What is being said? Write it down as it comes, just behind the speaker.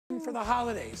For the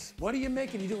holidays, what are you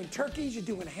making? You doing turkeys? You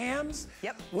doing hams?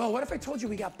 Yep. Well, what if I told you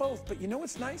we got both? But you know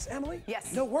what's nice, Emily?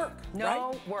 Yes. No work.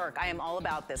 No work. I am all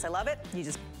about this. I love it. You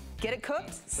just get it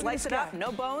cooked, slice it up,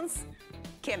 no bones.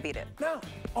 Can't beat it. No,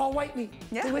 all white meat.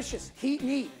 Yeah. Delicious. Heat and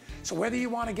eat. So whether you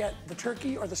want to get the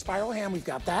turkey or the spiral ham, we've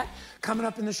got that coming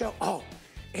up in the show. Oh,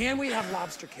 and we have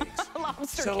lobster cakes.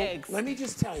 Lobster so cakes. Let me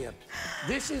just tell you,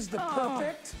 this is the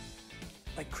perfect,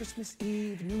 like Christmas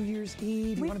Eve, New Year's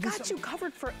Eve. We've got you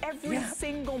covered for every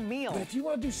single meal. But if you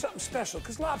want to do something special,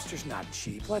 because lobster's not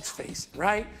cheap, let's face it,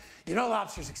 right? You know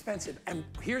lobster's expensive, and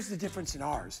here's the difference in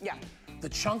ours. Yeah. The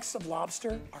chunks of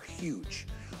lobster are huge.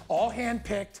 All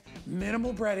hand-picked,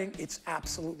 minimal breading. It's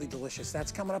absolutely delicious.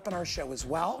 That's coming up in our show as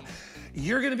well.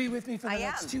 You're going to be with me for the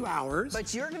next 2 hours.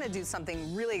 But you're going to do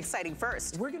something really exciting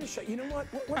first. We're going to show, you know what?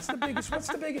 What's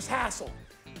the biggest hassle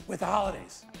with the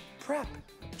holidays? Prep,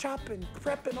 chopping,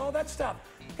 prepping, all that stuff.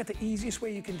 Got the easiest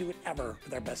way you can do it ever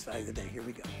with our best value of the day. Here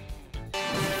we go.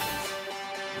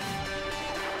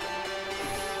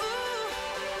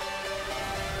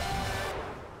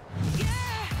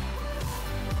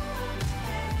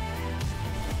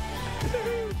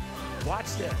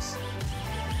 Watch this.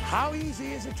 How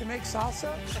easy is it to make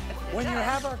salsa? When you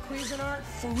have our Cuisinart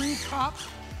 3-cup,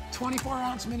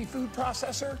 24-ounce mini food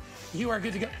processor, you are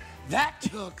good to go. That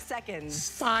took seconds.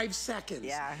 5 seconds.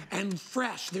 Yeah. And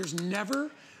fresh.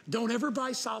 Don't ever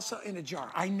buy salsa in a jar.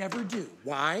 I never do.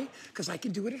 Why? Because I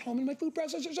can do it at home in my food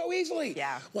processor so easily.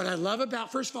 Yeah. What I love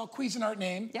about, first of all, Cuisinart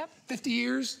name. Yep. 50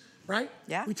 years. Right?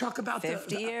 Yeah. We talk about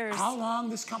 50 years. How long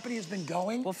this company has been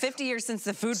going. Well, 50 years since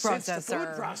the food processor. Since the food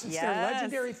processor. Yes. Their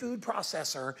legendary food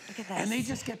processor. Look at this. And they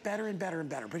just get better and better and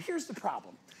better. But here's the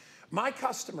problem. My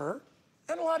customer,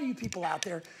 and a lot of you people out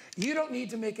there, you don't need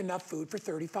to make enough food for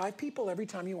 35 people every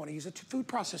time you want to use a food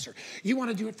processor. You want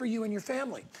to do it for you and your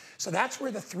family. So that's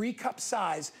where the 3-cup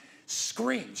size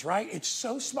screams, right? It's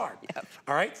so smart. Yep.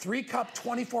 All right, 3-cup,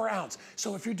 24-ounce.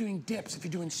 So if you're doing dips, if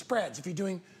you're doing spreads, if you're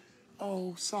doing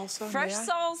salsa. Fresh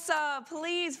salsa,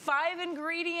 please. 5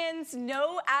 ingredients,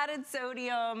 no added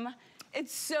sodium.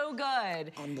 It's so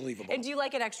good. Unbelievable. And do you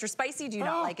like it extra spicy? Do you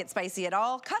not like it spicy at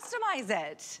all? Customize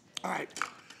it. All right.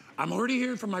 I'm already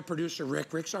hearing from my producer,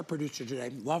 Rick. Rick's our producer today.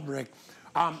 Love Rick.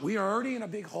 We are already in a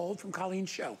big hold from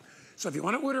Colleen's show. So if you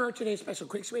want to order our today's special,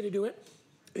 quickest way to do it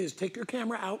is take your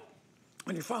camera out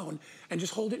on your phone and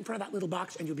just hold it in front of that little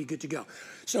box and you'll be good to go.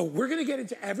 So we're gonna get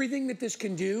into everything that this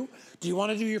can do. Do you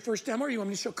wanna do your first demo or you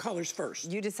want me to show colors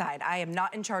first? You decide. I am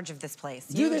not in charge of this place.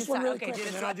 Do this one really quick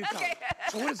and then I'll do color.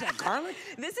 So what is that, garlic?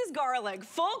 This is garlic,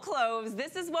 full cloves.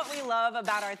 This is what we love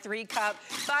about our 3-cup.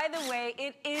 By the way,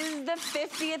 it is the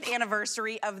 50th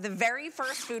anniversary of the very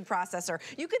first food processor.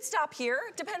 You could stop here,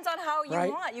 depends on how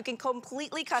you want. You can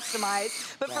completely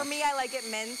customize, but for me, I like it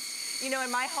minced. You know,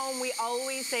 in my home, we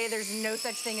always say there's no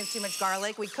such thing as too much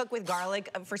garlic. We cook with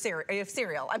garlic for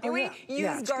cereal. I mean, we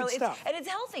use garlic, and it's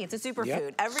healthy. It's a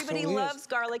superfood. Everybody loves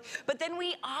garlic, but then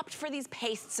we opt for these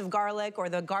pastes of garlic or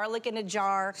the garlic in a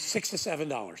jar. $6 to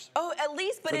 $7. Oh, at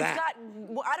least, but it's got,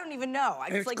 well, I don't even know.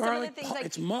 It's like garlic, some of the things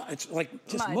like... It's like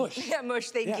just mush. Yeah, mush,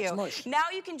 thank you. It's mush. Now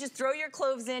you can just throw your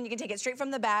cloves in. You can take it straight from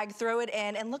the bag, throw it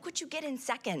in, and look what you get in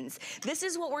seconds. This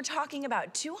is what we're talking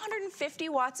about. 250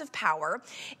 watts of power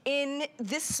in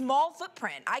this small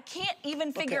footprint. I can't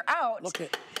even figure out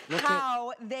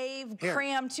how they've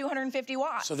crammed 250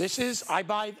 watts. So this is, I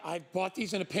bought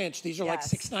these in a pinch. These are like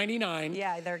 $6.99.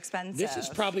 Yeah, they're expensive. This is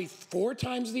probably 4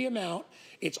 times the amount.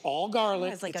 It's all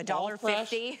garlic. It's like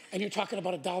 $1.50. And you're talking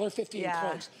about $1.50 in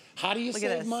cloves. How do you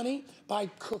save money? By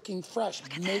cooking fresh,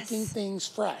 making things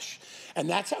fresh. And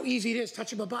that's how easy it is.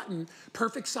 Touch of a button,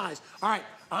 perfect size. All right,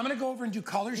 I'm gonna go over and do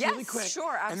colors really quick.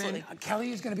 Sure, absolutely. And then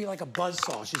Kelly is gonna be like a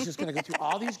buzzsaw. She's just gonna go through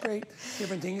all these great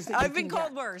different things that I've been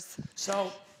called worse.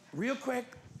 So, real quick,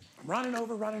 I'm running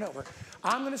over.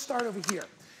 I'm gonna start over here.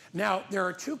 Now, there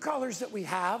are 2 colors that we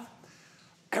have.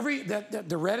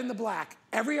 The red and the black.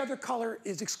 Every other color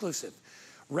is exclusive.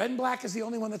 Red and black is the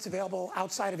only one that's available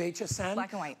outside of HSN.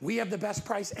 Black and white. We have the best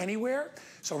price anywhere.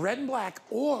 So red and black,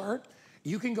 or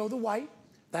you can go the white.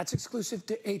 That's exclusive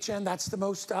to HN. That's the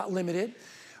most limited.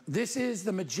 This is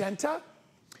the magenta.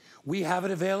 We have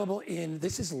it available in,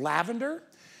 this is lavender.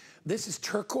 This is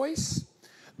turquoise.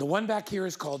 The one back here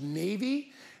is called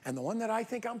navy. And the one that I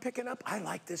think I'm picking up, I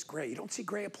like this gray. You don't see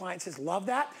gray appliances, love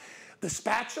that. The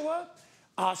spatula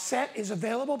set is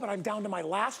available, but I'm down to my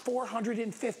last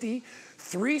 450.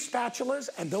 3 spatulas,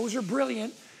 and those are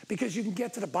brilliant because you can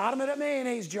get to the bottom of the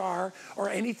mayonnaise jar or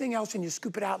anything else and you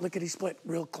scoop it out, lickety-split,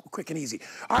 real quick and easy.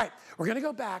 All right, we're gonna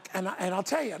go back, and I'll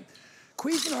tell you,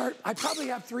 Cuisinart, I probably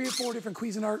have 3 or 4 different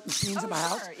Cuisinart machines in my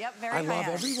house. Yep, very I love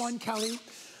every one, Kelly.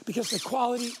 because the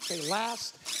quality, they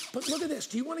last. But look at this.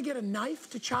 Do you want to get a knife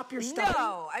to chop your stuffing?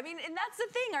 No, I mean, and that's the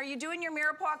thing. Are you doing your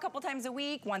mirepoix a couple times a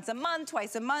week, once a month,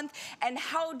 twice a month? And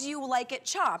how do you like it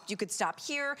chopped? You could stop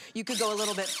here. You could go a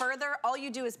little bit further. All you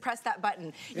do is press that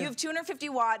button. Yeah. You have 250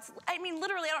 watts. I mean,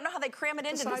 literally, I don't know how they cram it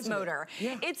into this motor.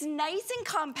 Yeah. It's nice and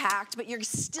compact, but you're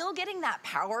still getting that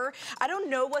power. I don't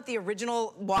know what the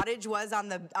original wattage was on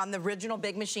the original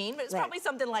big machine, but it's probably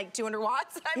something like 200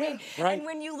 watts. I mean, and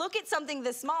when you look at something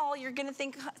this small, you're going to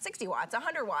think 60 watts,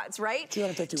 100 watts, right?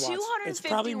 250 watts. 250 it's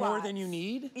probably watts. more than you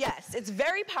need. Yes, it's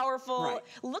very powerful.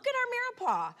 Look at our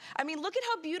mirepoix. I mean, look at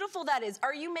how beautiful that is.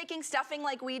 Are you making stuffing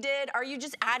like we did? Are you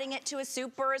just adding it to a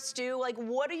soup or a stew? Like,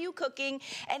 what are you cooking?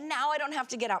 And now I don't have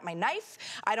to get out my knife.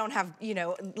 I don't have, you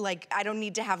know, like, I don't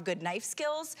need to have good knife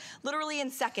skills. Literally in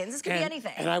seconds. This could be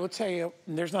anything. And I will tell you,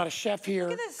 there's not a chef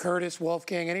here, Curtis,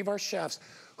 Wolfgang, any of our chefs,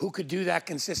 who could do that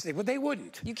consistently, but they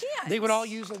wouldn't. You can't. They would all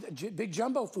use a big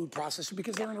jumbo food processor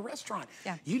because they're in a restaurant.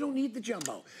 Yeah. You don't need the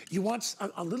jumbo. You want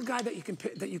a little guy that you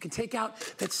can take out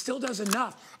that still does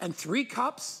enough. And 3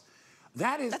 cups,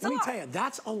 that is, let me tell you,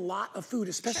 that's a lot of food,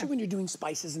 especially when you're doing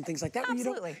spices and things like that.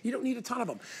 Absolutely. You don't need a ton of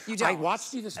them. You don't. I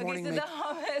watched you this morning so make, the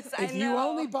hummus, if you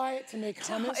only buy it to make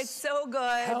hummus, it's so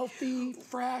good. Healthy,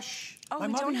 fresh. Oh,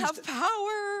 we don't have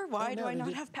power. Why do I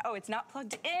not have power? Oh, it's not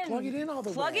plugged in. Plug it in all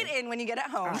the way. Plug it in when you get at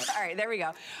home. All right, there we go.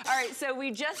 All right, so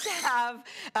we just have,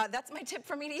 that's my tip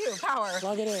from me to you, power.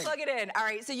 Plug it in. Plug it in. All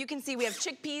right, so you can see we have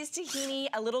chickpeas, tahini,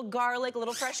 a little garlic, a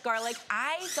little fresh garlic.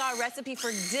 I saw a recipe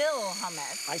for dill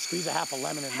hummus. I squeeze a half a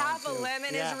lemon in Half a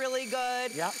lemon is really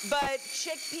good. Yep. But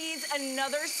chickpeas,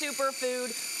 another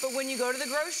superfood. But when you go to the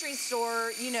grocery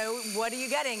store, you know, what are you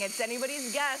getting? It's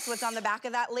anybody's guess what's on the back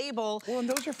of that label. Well, and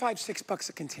those are $5-6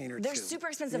 a container, They're super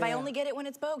expensive. I only get it when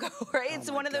it's BOGO, right? It's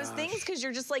one of those things because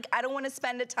you're just like, I don't want to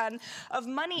spend a ton of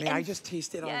money. May I just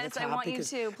taste it on the top? Yes, I want you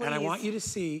to, please. And I want you to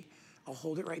see, I'll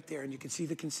hold it right there, and you can see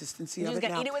the consistency of it. You just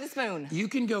gotta eat it with a spoon. You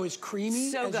can go as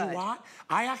creamy as good. you want.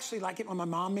 I actually like it when my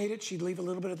mom made it. She'd leave a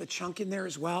little bit of the chunk in there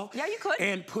as well. Yeah, you could.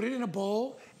 And put it in a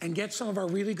bowl and get some of our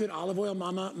really good olive oil,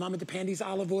 Mama DePandy's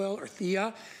olive oil or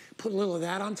Thea. Put a little of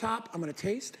that on top. I'm gonna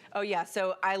taste. Oh yeah,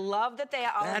 so I love that they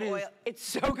olive oil. It's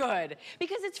so good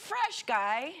because it's fresh,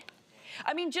 guy.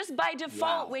 I mean, just by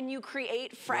default, when you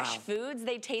create fresh foods,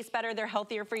 they taste better, they're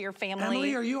healthier for your family.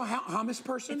 Emily, are you a hummus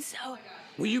person? It's so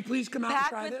Will you please come out and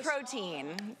try this?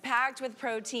 Packed with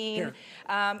protein.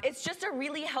 It's just a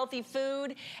really healthy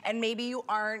food, and maybe you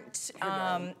aren't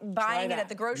buying it at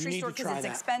the grocery store because it's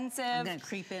expensive. I'm gonna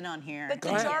creep in on here. But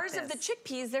the jars of the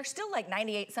chickpeas, they're still like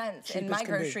 98 cents in my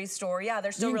grocery store. Yeah,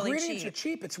 they're still really cheap. The ingredients are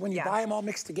cheap. It's when you buy them all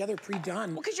mixed together,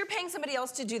 pre-done. Well, because you're paying somebody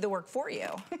else to do the work for you.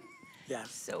 Yeah.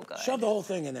 So good. Shove the whole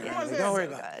thing in there. Yeah, Don't worry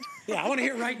about it. Yeah, I want to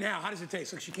hear it right now. How does it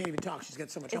taste? Look, she can't even talk. She's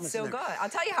got so much hummus in there. It's so good. I'll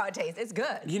tell you how it tastes. It's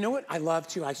good. You know what I love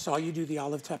too? I saw you do the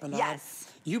olive tapenade. Yes.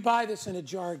 You buy this in a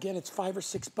jar, again, it's $5 or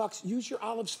 $6. Use your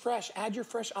olives fresh. Add your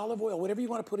fresh olive oil, whatever you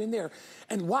want to put in there.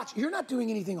 And watch, you're not doing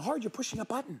anything hard. You're pushing a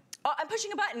button. Oh, I'm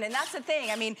pushing a button, and that's the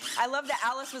thing. I mean, I love that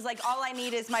Alice was like, all I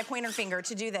need is my pointer finger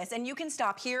to do this. And you can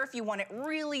stop here if you want it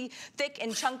really thick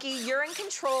and chunky. You're in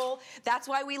control. That's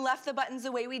why we left the buttons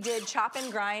the way we did, chop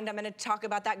and grind. I'm gonna talk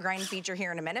about that grind feature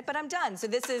here in a minute, but I'm done. So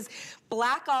this is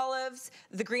black olives,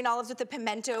 the green olives with the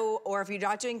pimento, or if you're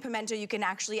not doing pimento, you can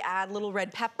actually add little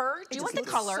red pepper. Do you want the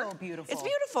color? So beautiful. It's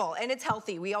beautiful, and it's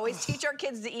healthy. We always teach our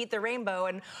kids to eat the rainbow,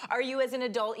 and are you as an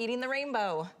adult eating the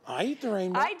rainbow? I eat the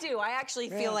rainbow. I do. I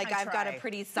actually feel like I've got a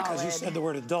pretty solid... Because you said the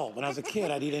word adult. When I was a kid,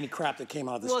 I'd eat any crap that came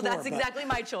out of the store. Well, that's exactly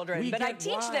my children, but I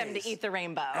teach them to eat the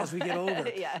rainbow. As we get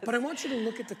older. Yes. But I want you to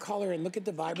look at the color and look at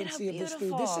the vibrancy of this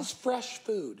food. This is fresh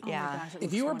food. Yeah. Oh my gosh,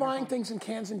 if you are buying things in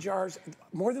cans and jars,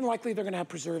 more than likely they're going to have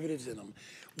preservatives in them.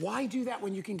 Why do that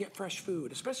when you can get fresh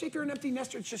food? Especially if you're an empty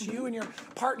nester, it's just you and your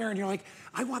partner, and you're like,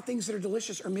 I want things that are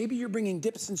delicious. Or maybe you're bringing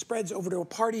dips and spreads over to a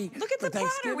party Look at for the platter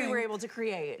Thanksgiving. we were able to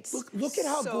create. Look at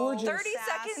how gorgeous. 30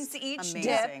 seconds each Amazing.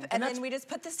 dip, and then we just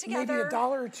put this together. Maybe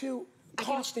 $1 or $2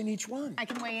 cost in each one. I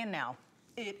can weigh in now.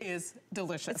 It is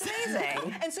delicious. It's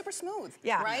amazing. And super smooth.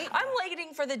 Yeah. Right? I'm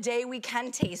waiting for the day we can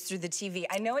taste through the TV.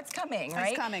 I know it's coming,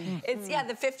 right? It's coming. It's, yeah,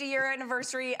 the 50-year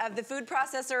anniversary of the food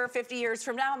processor. 50 years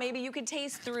from now, maybe you could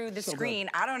taste through the screen.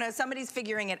 Good. I don't know. Somebody's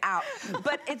figuring it out.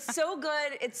 But it's so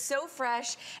good. It's so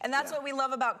fresh. And that's what we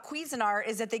love about Cuisinart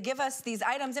is that they give us these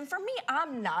items. And for me,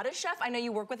 I'm not a chef. I know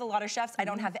you work with a lot of chefs. I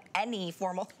don't have any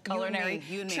formal culinary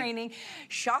training.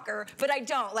 Shocker. But I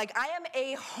don't. Like, I am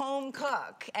a home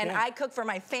cook. And I cook for for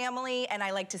my family, and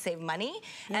I like to save money,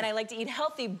 and I like to eat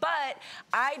healthy, but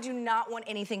I do not want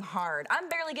anything hard. I'm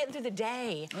barely getting through the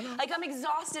day. Like, I'm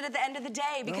exhausted at the end of the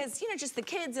day because, you know, just the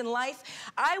kids and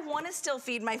life. I want to still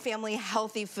feed my family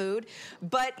healthy food,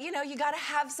 but, you know, you got to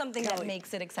have something that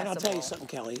makes it accessible. And I'll tell you something,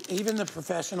 Kelly. Even the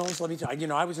professionals, let me tell you, you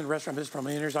know, I was in the restaurant business for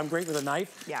many years. I'm great with a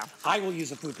knife. Yeah. I will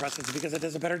use a food processor because it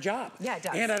does a better job. Yeah, it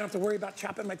does. And I don't have to worry about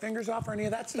chopping my fingers off or any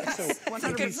of that stuff. So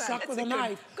if you suck with a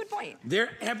knife, good point.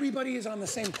 Everybody is on the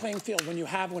same playing field when you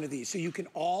have one of these. So you can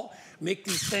all make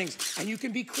these things, and you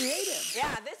can be creative.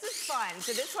 Yeah, this is fun.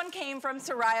 So this one came from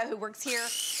Soraya, who works here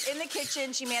in the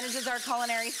kitchen. She manages our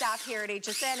culinary staff here at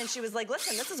HSN, and she was like,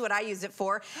 listen, this is what I use it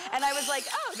for. And I was like,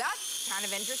 oh, that's kind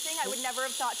of interesting. I would never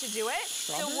have thought to do it.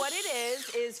 So what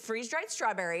it is freeze-dried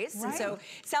strawberries. Right. And so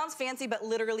it sounds fancy, but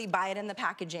literally buy it in the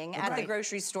packaging at the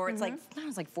grocery store. It's like, it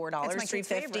was like $4,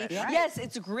 $3.50. Right. Yes,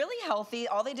 it's really healthy.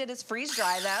 All they did is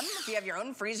freeze-dry them. If you have your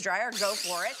own freeze dryer, go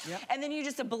for it. And then you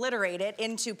just obliterate it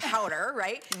into powder,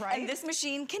 right? And this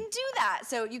machine can do that.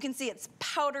 So you can see it's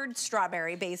powdered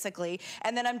strawberry, basically.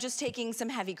 And then I'm just taking some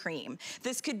heavy cream.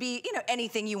 This could be, you know,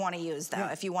 anything you want to use, though.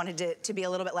 If you wanted it to be a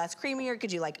little bit less creamier,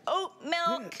 could you like oat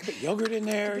milk? You could put yogurt in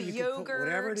there. You can put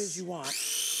whatever it is you want.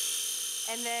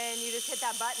 And then you just hit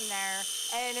that button there.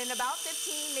 And in about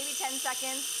 15, maybe 10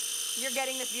 seconds, you're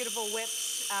getting this beautiful whipped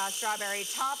strawberry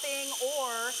topping, or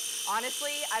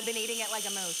honestly, I've been eating it like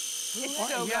a mousse. It's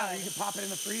so good. You can pop it in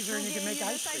the freezer and you can make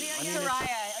ice cream.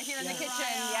 Soraya here in the kitchen.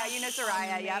 Yeah, you know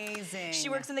Soraya. Amazing. She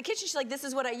works in the kitchen. She's like, this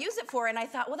is what I use it for. And I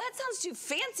thought, well, that sounds too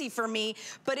fancy for me,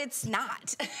 but it's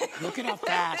not. Look at how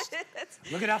fast.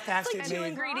 Look at how fast it's like it 2 made.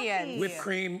 ingredients. Whipped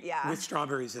cream with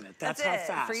strawberries in it. That's how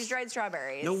fast. Freeze-dried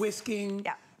strawberries. No whisking.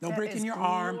 Yeah. No breaking your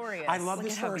arm. I love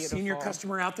this for our senior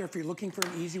customer out there. If you're looking for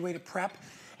an easy way to prep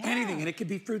anything, and it could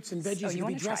be fruits and veggies, it could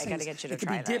be dressings, it could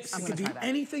be dips, it could be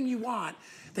anything you want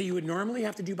that you would normally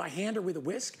have to do by hand or with a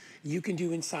whisk, you can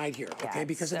do inside here, okay?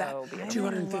 Because of that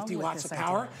 250 watts of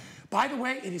power. By the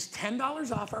way, it is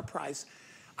 $10 off our price.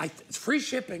 It's free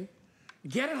shipping.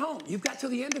 Get it home. You've got till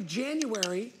the end of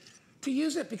January to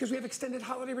use it because we have extended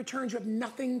holiday returns. You have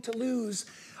nothing to lose,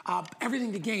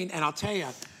 everything to gain. And I'll tell you,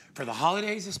 for the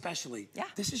holidays especially,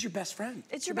 this is your best friend.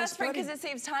 It's your best friend because it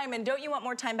saves time, and don't you want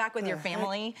more time back with your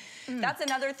family? That's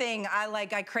another thing.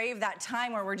 I crave that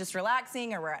time where we're just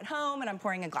relaxing, or we're at home and I'm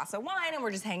pouring a glass of wine and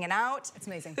we're just hanging out. It's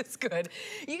amazing. It's good.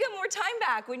 You get more time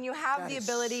back when you have the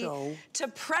ability to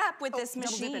prep with this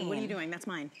machine. What are you doing? That's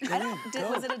mine.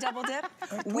 Was it a double dip?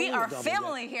 We are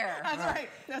family here. That's right.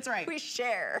 That's right. We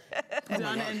share.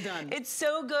 Done and done. It's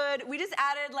so good. We just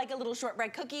added like a little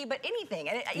shortbread cookie, but anything.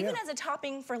 And even as a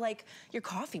topping for like your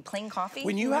coffee, plain coffee.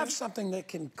 When you have something that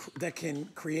can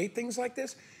create things like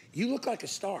this, you look like a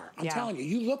star. I'm telling you,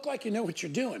 you look like you know what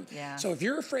you're doing. So if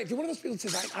you're afraid, if you're one of those people that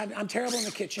says, I'm terrible in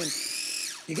the kitchen,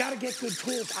 you got to get good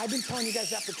tools. I've been telling you guys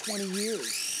that for 20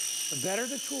 years. The better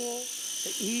the tool,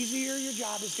 the easier your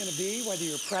job is going to be, whether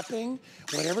you're prepping,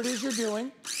 whatever it is you're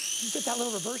doing. Just hit that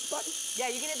little reverse button.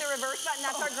 Yeah, you can hit the reverse button.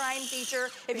 That's our grind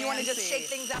feature. If you want to just shake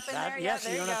things up in there,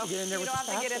 there you go. You don't have to get in there with the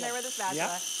spatula. You don't have to get in there with a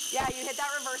spatula. Yeah, you hit that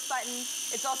reverse button.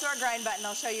 It's also our grind button.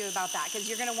 I'll show you about that because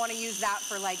you're going to want to use that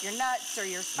for like your nuts or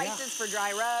your spices for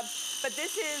dry rubs. But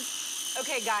this is,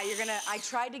 okay, Guy, I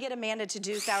tried to get Amanda to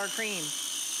do sour cream.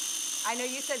 I know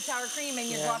you said sour cream in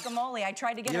your guacamole. I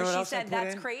tried to get her. She said,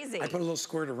 that's crazy. I put a little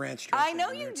squirt of ranch dressing. I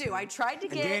know you do. I tried to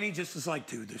get. And Danny just was like,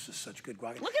 dude, this is such good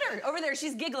guacamole. Look at her over there.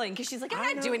 She's giggling because she's like,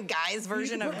 I'm not doing Guy's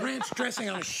version of ranch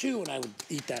dressing on a shoe, and I would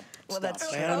eat that stuff.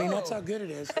 That's true. I mean, that's how good it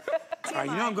is. All right,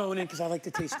 you know I'm going in because I like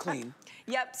to taste clean.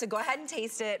 Yep, so go ahead and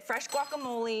taste it. Fresh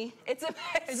guacamole. Is it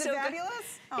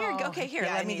fabulous? Here, okay, here,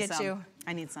 let me get you.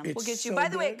 I need some. We'll get you. By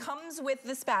the way, it comes with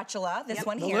the spatula, this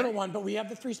one here. The little one, but we have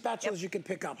the 3 spatulas you can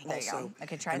pick up there also. You go. I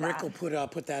can try and that. Rick will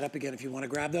put that up again if you want to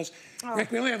grab those.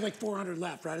 Rick, we only have like 400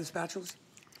 left, right, of spatulas?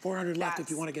 400 left if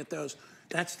you want to get those.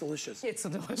 That's delicious. It's so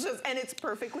delicious, and it's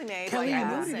perfectly made. Kelly, you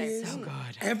know what it is? So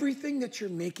good. Everything that you're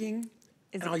making,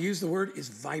 and I'll use the word, is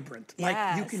vibrant.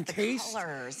 Like you can taste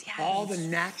colors, all the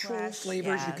natural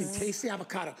flavors. You can taste the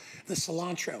avocado, the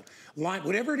cilantro, lime,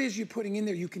 whatever it is you're putting in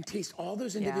there, you can taste all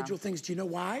those individual things. Do you know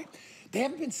why? They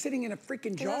haven't been sitting in a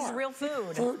freaking jar. This is real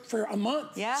food. For a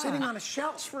month, sitting on a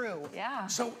shelf. True. Yeah.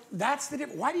 So that's the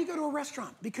difference. Why do you go to a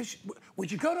restaurant? Because would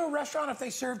you go to a restaurant if they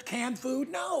served canned food?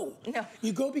 No. No.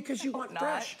 You go because you want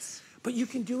fresh. But you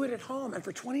can do it at home, and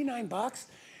for $29,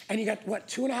 and you got what,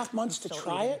 2.5 months to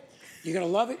try it. You're gonna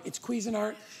love it. It's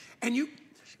Cuisinart, and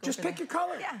Just pick your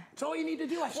color. Yeah. That's all you need to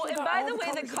do. Well, and by the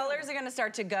way, the colors are gonna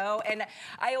start to go, and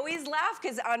I always laugh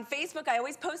because on Facebook, I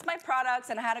always post my products,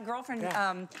 and I had a girlfriend,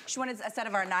 she wanted a set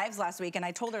of our knives last week, and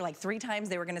I told her like 3 times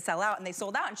they were gonna sell out, and they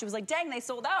sold out, and she was like, dang, they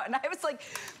sold out. And I was like,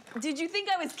 did you think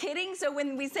I was kidding? So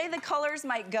when we say the colors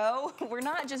might go, we're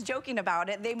not just joking about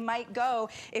it. They might go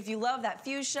if you love that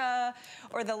fuchsia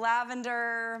or the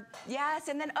lavender. Yes,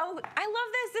 and then, oh, I love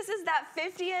this. This is that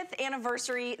 50th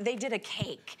anniversary. They did a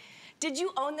cake. Did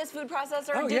you own this food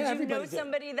processor? Oh, did yeah, you know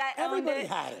somebody that owned it?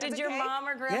 Had it. Did your mom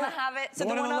or grandma have it? So the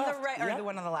one on the right, or the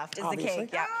one on the left is Obviously.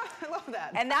 the cake. Yeah. I love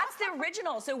that. And that's the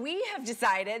original. So we have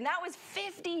decided, and that was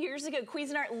 50 years ago,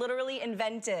 Cuisinart literally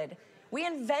invented. We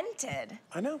invented.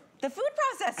 I know. The food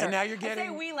processor. And now you're getting. I say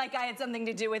we like I had something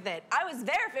to do with it. I was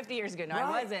there 50 years ago. No,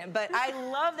 I wasn't. But I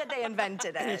love that they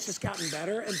invented it. And it's just gotten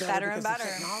better and better. Better and better. The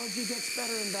technology gets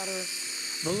better and better.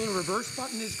 The little reverse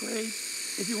button is great.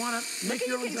 If you want to make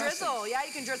your own dressing. You can drizzle. Yeah,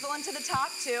 you can drizzle into the top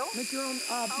too. Make your own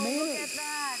Look mayonnaise. at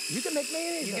that. You can make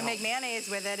mayonnaise. You can make mayonnaise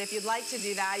with it if you'd like to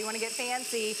do that. You want to get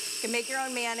fancy, you can make your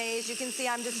own mayonnaise. You can see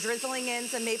I'm just drizzling in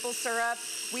some maple syrup.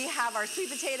 We have our sweet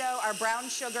potato, our brown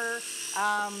sugar,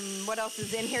 what else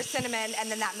is in here? Cinnamon,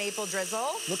 and then that maple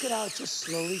drizzle. Look at how it just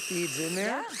slowly feeds in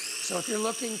there. Yeah. So if you're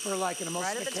looking for like an emulsification,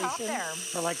 Right at the top there.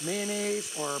 for like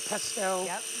mayonnaise or pesto,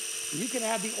 you can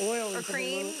add the oil or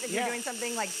cream if you're doing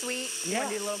something like sweet. You want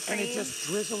to do a little cream. And it just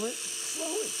drizzle it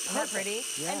slowly. Isn't that pretty?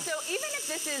 Yeah. And so even if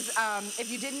this is,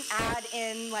 if you didn't add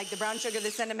in like the brown sugar,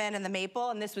 the cinnamon, and the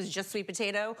maple, and this was just sweet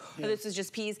potato, or this was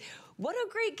just peas, what a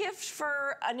great gift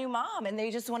for a new mom, and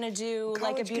they just want to do College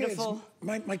like a beautiful.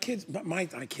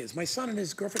 Kids. My son and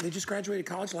his girlfriend, they just graduated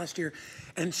college last year,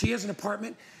 and she has an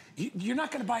apartment. You're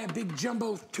not going to buy a big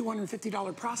jumbo $250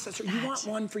 processor. You want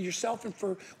one for yourself and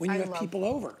for when you have people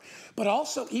over. But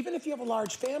also, even if you have a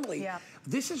large family,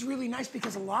 this is really nice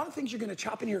because a lot of things you're going to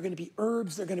chop in here are going to be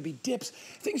herbs, they're going to be dips,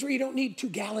 things where you don't need 2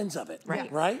 gallons of it.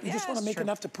 Right? You just want to make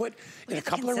enough to put in a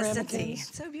couple of ramekins.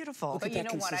 It's so beautiful. But you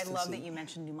know what? I love that you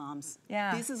mentioned new moms.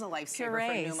 Yeah. This is a lifesaver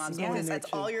for new moms because that's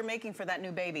all you're making for that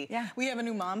new baby. Yeah. We have a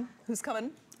new mom who's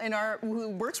coming who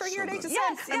works right here at HSN.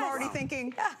 I'm already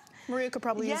thinking. Maria could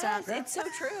probably use that. It's so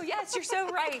true. Yes, you're so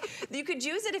right. You could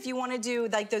use it if you want to do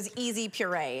like those easy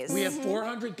purees. We have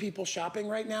 400 people shopping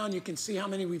right now, and you can see how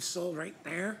many we've sold right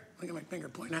there. Look at my finger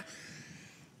pointing out.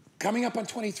 Coming up on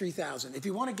 23,000. If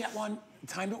you want to get one,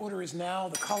 time to order is now.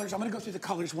 The colors, I'm going to go through the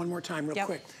colors one more time real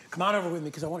quick. Come on over with me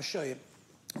because I want to show you.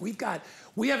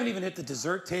 We haven't even hit the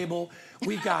dessert table.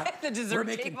 We've got, we're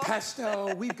making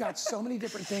pesto. We've got so many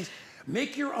different things.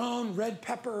 Make your own red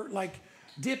pepper, like,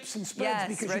 dips and spreads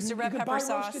because you can buy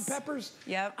roasted peppers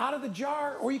out of the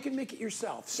jar, or you can make it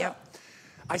yourself. So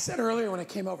I said earlier when I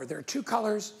came over, there are 2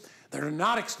 colors that are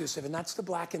not exclusive, and that's the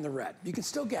black and the red. You can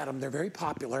still get them. They're very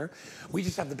popular. We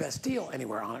just have the best deal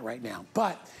anywhere on it right now.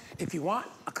 But if you want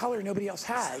a color nobody else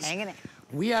has,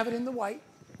 we have it in the white.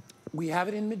 We have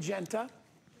it in magenta.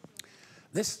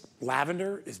 This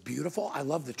lavender is beautiful. I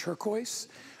love the turquoise.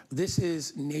 This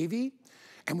is navy.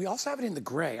 And we also have it in the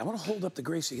gray. I want to hold up the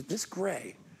gray so you get this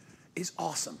gray is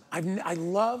awesome. I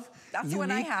love That's the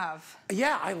one I have.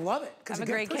 Yeah, I love it. Because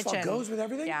again, first of all, it goes with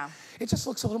everything. Yeah. It just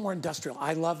looks a little more industrial.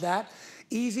 I love that.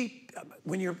 Easy,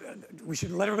 we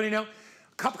should let everybody know,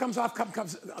 cup comes off, cup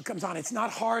comes on. It's not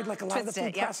hard like a lot of the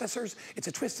food processors. It's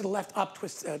a twist to the left, up,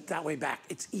 twist that way back.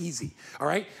 It's easy, all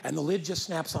right? And the lid just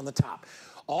snaps on the top.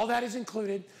 All that is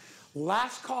included.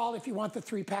 Last call if you want the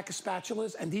 3-pack of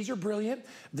spatulas, and these are brilliant.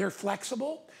 They're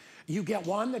flexible. You get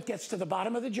one that gets to the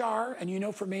bottom of the jar, and you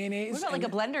know for mayonnaise. What about like a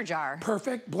blender jar?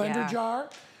 Perfect, blender jar.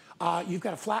 You've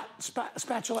got a flat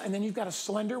spatula, and then you've got a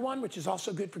slender one, which is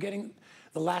also good for getting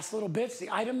the last little bits. The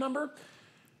item number,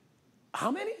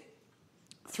 how many?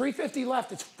 $350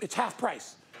 left, it's half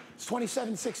price. It's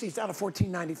 $27.60, it's down to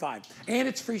 $14.95. And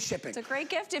it's free shipping. It's a great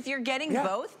gift if you're getting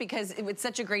both because it's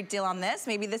such a great deal on this.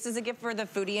 Maybe this is a gift for the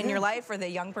foodie in your life or the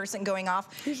young person going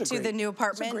off to the new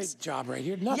apartment. It's a great job right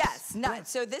here. Nuts. Yes, nuts.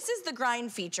 So this is the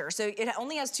grind feature. So it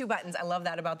only has 2 buttons. I love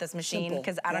that about this machine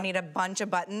because I don't need a bunch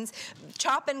of buttons.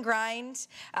 Chop and grind,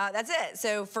 that's it.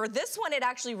 So for this one, it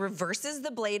actually reverses the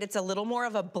blade. It's a little more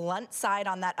of a blunt side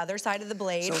on that other side of the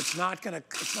blade. So it's not cutting,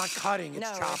 it's chopping.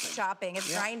 No, it's chopping,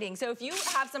 it's grinding. So if you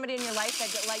have somebody in your life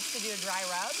that likes to do a dry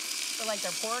rub, for like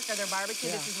their pork or their barbecue,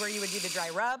 this is where you would do the dry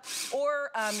rub,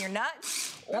 or your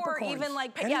nuts, or even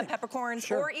like peppercorns,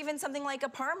 or even something like a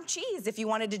Parm cheese. If you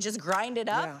wanted to just grind it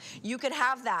up, you could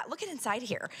have that. Look at inside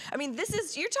here. I mean,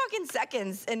 you're talking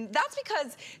seconds, and that's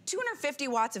because 250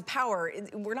 watts of power.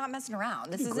 We're not messing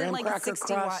around. This isn't like a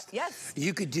 60 watt. Yes.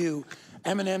 You could do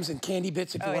M&Ms and candy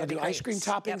bits if you want to do ice cream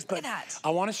toppings, but I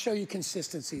want to show you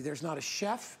consistency. There's not a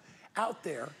chef out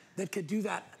there that could do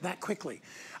that quickly.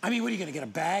 I mean, what are you gonna get, a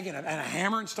bag and a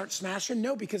hammer and start smashing?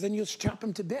 No, because then you'll chop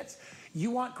them to bits. You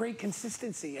want great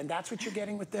consistency, and that's what you're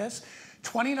getting with this.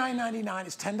 $29.99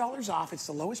 is $10 off. It's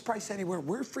the lowest price anywhere.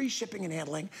 We're free shipping and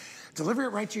handling. Deliver it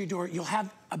right to your door. You'll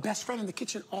have a best friend in the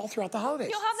kitchen all throughout the holidays.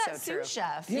 You'll have that sous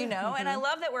chef, you know, and I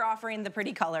love that we're offering the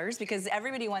pretty colors because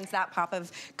everybody wants that pop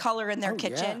of color in their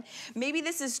kitchen. Yeah. Maybe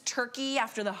this is turkey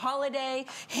after the holiday,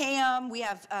 ham. We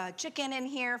have chicken in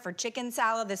here for chicken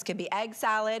salad. This could be egg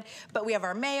salad, but we have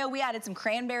our mayo. We added some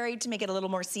cranberry to make it a little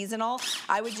more seasonal.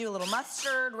 I would do a little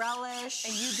mustard, relish.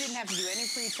 And you didn't have to do any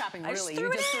pre-chopping, really.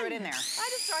 You just threw it in there. I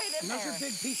just threw it in there. Those are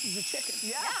big pieces of chicken.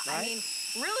 Yeah, right? I mean,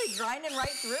 really grinding right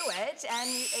through it, and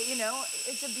you know,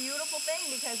 it's a beautiful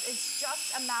thing because it's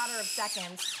just a matter of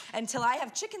seconds until I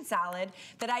have chicken salad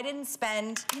that I didn't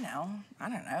spend, you know, I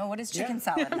don't know, what is chicken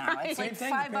salad now? It's like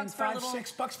 $5 for a little,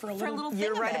 $6 for a little thing.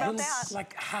 You're right about that.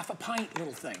 Like half a pint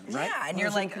little thing, right? Yeah, and you're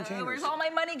like, where's all my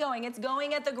money going? It's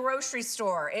going at the grocery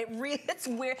store. It's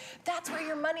where, that's where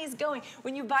your money's going.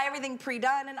 When you buy everything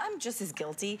pre-done, and I'm just as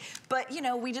guilty, but you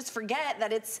know, we just forget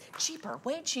that it's cheaper,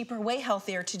 way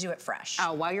healthier to do it fresh.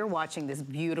 Oh, while you're watching this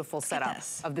beautiful setup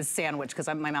of this sandwich, because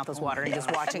my mouth is watering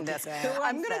just watching this.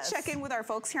 I'm going to check in with our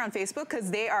folks here on Facebook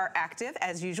because they are active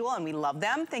as usual and we love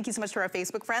them. Thank you so much to our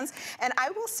Facebook friends. And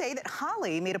I will say that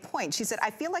Holly made a point. She said,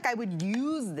 I feel like I would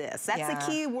use this. That's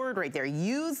the key word right there.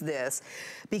 Use this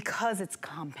because it's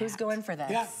compact. Who's going for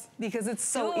this? Yeah. Because it's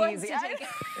so easy.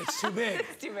 It's too big.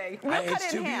 It's too big. We'll cut it's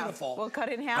it too in half. beautiful. We'll cut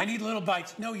it in half. I need little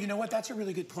bites. No, you know what? That's a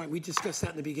really good point. We discussed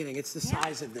that in the beginning. It's the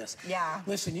size of this. Yeah.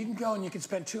 Listen, you can go and you can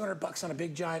spend $200 on a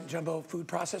big giant jumbo food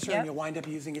processor and you'll wind up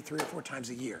using it 3 or 4 times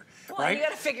a year. Well, right? You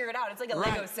got to figure it out. It's like a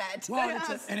Lego set. Well,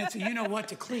 it's a you know what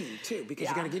to clean too, because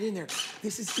you got to get in there.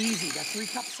 This is easy. That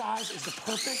 3-cup size is the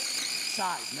perfect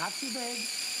size. Not too big,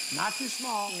 not too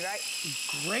small. Right.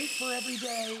 Great for every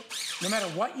day. No matter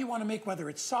what you want to make, whether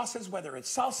it's sauces, whether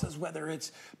it's salsas, whether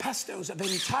it's pestos of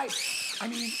any type. I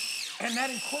mean, and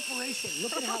that incorporation,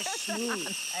 look at how smooth.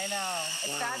 I know,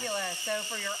 it's fabulous. So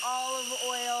for your olive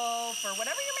oil, for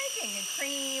whatever you're making, and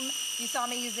cream, you saw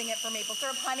me using it for maple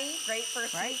syrup, honey, great for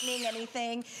sweetening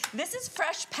anything. This is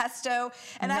fresh pesto,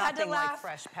 and I had to laugh. Like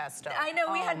fresh pesto. I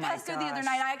know, we had pesto the other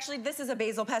night. This is a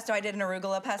basil pesto. I did an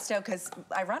arugula pesto because,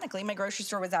 ironically, my grocery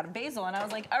store was out of basil, and I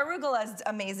was like, arugula is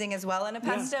amazing as well in a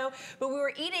pesto. But we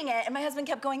were eating it, and my husband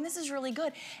kept going, this is really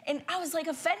good. And I was like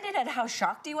offended at how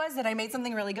shocked he was that I made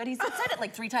something really good. He said it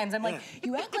like 3 times. I'm like,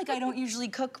 you act like I don't usually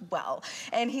cook well.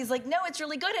 And he's like, no, it's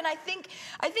really good. And I think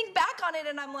back on it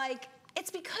and I'm like, it's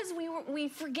because we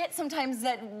forget sometimes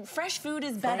that fresh food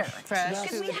is better.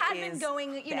 Because we had been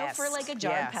going, you know, for like a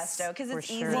jarred pesto because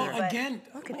it's easy. Well, again,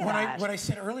 what I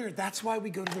said earlier, that's why we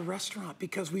go to the restaurant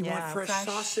because we want fresh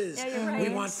sauces. We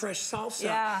want fresh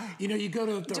salsa. You know, you go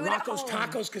to the Rocco's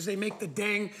Tacos because they make the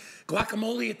dang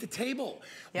guacamole at the table.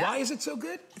 Why is it so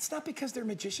good? It's not because they're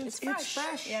magicians. It's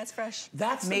fresh. Yeah, it's fresh.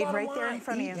 That's made right there in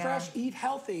front of you. Eat fresh, eat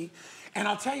healthy. And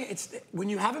I'll tell you, when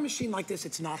you have a machine like this,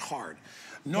 it's not hard.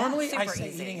 Normally, I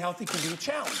say eating healthy can be a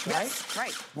challenge, right? Yes,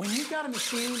 right. When you've got a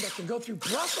machine that can go through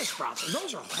Brussels sprouts, and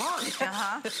those are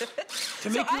hard to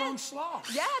make your own slaw.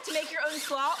 Yeah, to make your own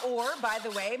slaw. Or, by the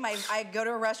way, I go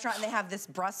to a restaurant and they have this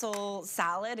Brussels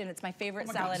salad, and it's my favorite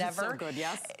salad ever. So good,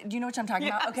 yes. Do you know what I'm talking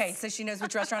about? Okay, so she knows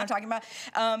which restaurant I'm talking about.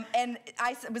 And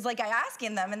I was like,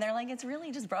 asking them, and they're like, it's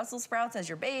really just Brussels sprouts as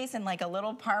your base and like a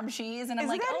little Parm cheese. And I'm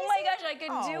like, oh my gosh, I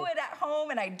could do it at home,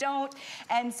 and I don't.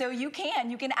 And so you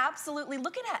can absolutely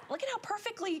look at how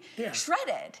perfectly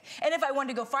shredded. And if I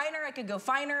wanted to go finer, I could go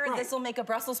finer. This will make a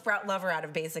Brussels sprout lover out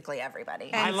of basically everybody.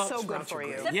 And I love so good for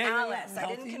you. Except Alice. I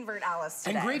didn't convert Alice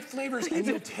today. And great flavors, and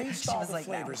you'll taste all the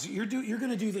flavors. You're going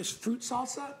to do this fruit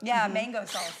salsa? Yeah, mango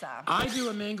salsa. I do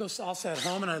a mango salsa at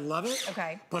home, and I love it.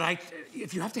 Okay. But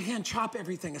if you have to hand chop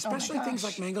everything, especially things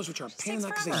like mangoes, which are a pain in the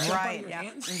neck because they jump out of your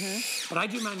hands. But I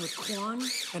do mine with corn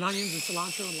and onions and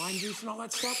cilantro and lime juice and all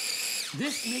that stuff.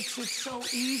 This makes it so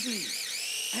easy.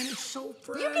 And it's so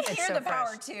fresh. You can hear the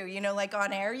power too, you know, like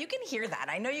on air. You can hear that.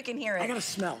 I know you can hear it. I got a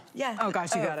smell. Yeah. Oh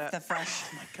gosh, you got it. The fresh.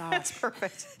 Oh my God. That's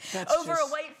perfect. Over a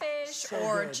whitefish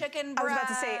or chicken breast. I was about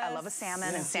to say, I love a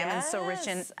salmon, and salmon's so rich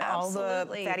in all the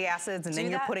fatty acids, and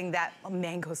then you're putting that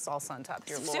mango salsa on top,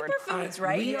 dear Lord. Superfoods,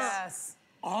 right? Yes.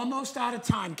 Almost out of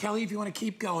time. Kelly, if you want to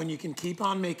keep going, you can keep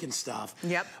on making stuff.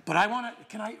 Yep. But I want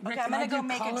to, Rick, I'm can gonna I do go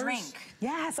make colors? a drink.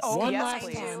 Yes. Oh, One yes, last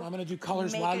please. time. I'm going to do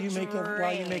colors while you make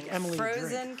Emily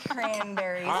Frozen drink.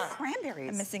 cranberries. Cranberries.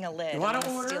 I'm missing a lid. You want I'm to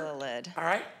gonna order? steal a lid. All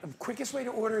right. The quickest way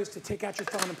to order is to take out your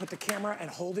phone and put the camera and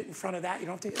hold it in front of that. You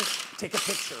don't have to take a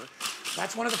picture.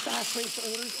 That's one of the fast ways to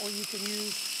order, or you can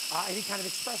use any kind of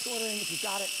express ordering. If you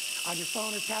got it on your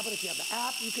phone or tablet, if you have the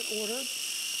app, you can order.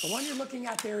 The one you're looking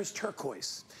at there is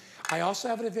turquoise. I also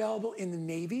have it available in the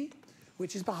navy,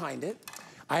 which is behind it.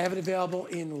 I have it available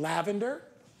in lavender,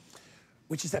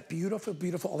 which is that beautiful,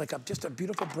 beautiful, like just a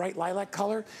beautiful bright lilac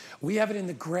color. We have it in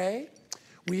the gray.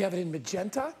 We have it in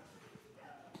magenta.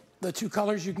 The two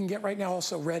colors you can get right now,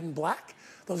 also red and black.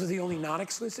 Those are the only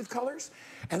non-exclusive colors.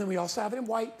 And then we also have it in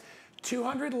white.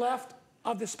 200 left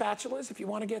of the spatulas if you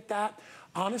want to get that.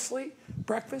 Honestly,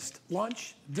 breakfast,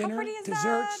 lunch, dinner,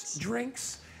 desserts,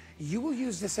 drinks. You will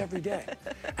use this every day.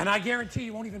 And I guarantee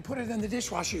you won't even put it in the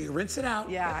dishwasher. You rinse it out.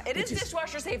 Yeah, it is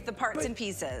dishwasher safe, the parts and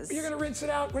pieces. You're gonna rinse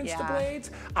it out, rinse the blades.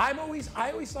 I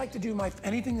always like to do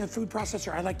anything in the food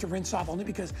processor, I like to rinse off only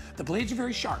because the blades are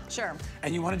very sharp. Sure.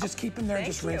 And you wanna just keep them there and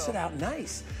just rinse it out.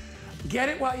 Nice. Get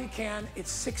it while you can.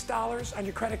 It's $6 on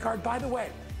your credit card. By the way,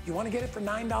 you want to get it for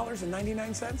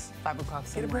 $9.99? 5 o'clock.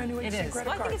 Get a brand new HSN credit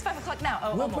card. I think it's 5 o'clock now.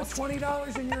 Oh, we'll put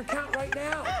 $20 in your account right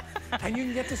now. And you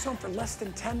can get this home for less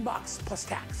than $10 plus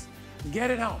tax.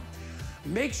 Get it home.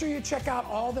 Make sure you check out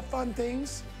all the fun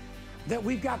things that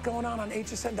we've got going on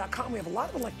hsn.com. We have a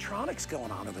lot of electronics going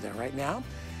on over there right now.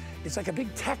 It's like a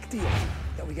big tech deal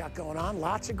that we got going on.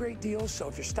 Lots of great deals. So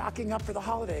if you're stocking up for the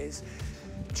holidays,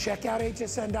 check out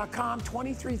hsn.com,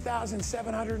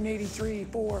 23,783,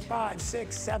 4, 5,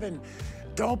 6, 7.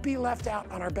 Don't be left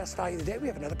out on our best value of the day. We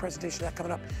have another presentation of that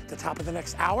coming up at the top of the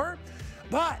next hour.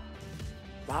 But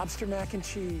lobster mac and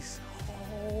cheese,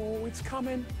 oh, it's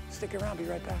coming. Stick around, be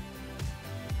right back.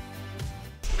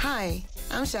 Hi,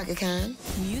 I'm Shaka Khan.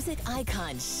 Music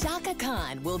icon Shaka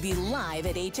Khan will be live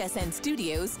at HSN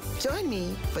Studios. Join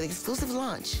me for the exclusive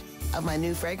launch of my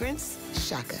new fragrance,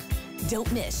 Shaka.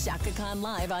 Don't miss Shaka Khan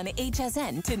live on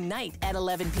HSN tonight at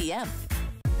 11 p.m.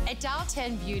 At Dial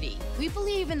 10 Beauty, we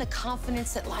believe in the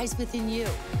confidence that lies within you.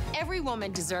 Every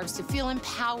woman deserves to feel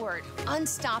empowered,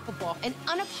 unstoppable, and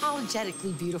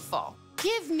unapologetically beautiful.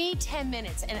 Give me 10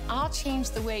 minutes and I'll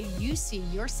change the way you see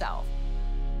yourself.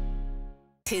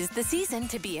 'Tis the season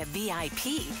to be a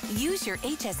VIP. Use your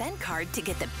HSN card to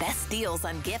get the best deals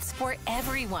on gifts for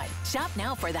everyone. Shop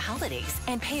now for the holidays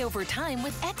and pay over time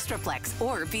with ExtraFlex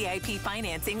or VIP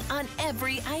financing on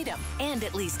every item. And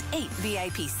at least 8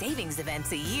 VIP savings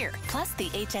events a year. Plus, the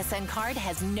HSN card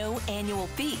has no annual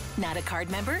fee. Not a card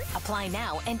member? Apply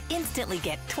now and instantly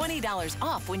get $20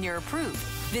 off when you're approved.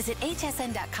 Visit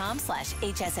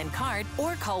hsn.com/HSN card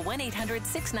or call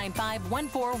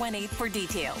 1-800-695-1418 for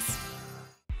details.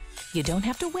 You don't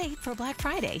have to wait for Black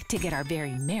Friday to get our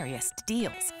very merriest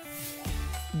deals.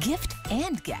 Gift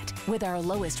and get with our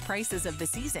lowest prices of the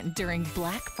season during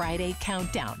Black Friday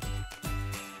Countdown.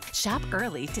 Shop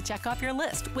early to check off your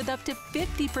list with up to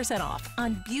 50% off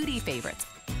on beauty favorites,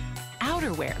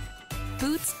 outerwear,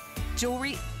 boots,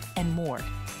 jewelry, and more.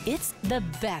 It's the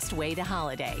best way to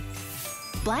holiday.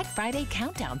 Black Friday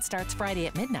Countdown starts Friday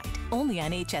at midnight, only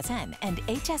on HSN and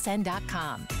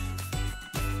hsn.com.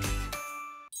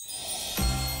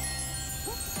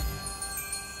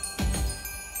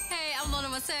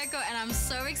 And I'm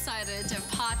so excited to have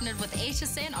partnered with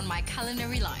HSN on my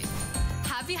culinary line.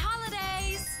 Happy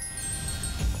holidays!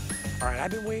 All right,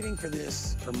 I've been waiting for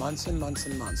this for months and months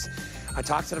and months. I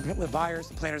talked to the buyers,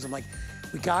 the planners. I'm like,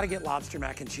 we got to get lobster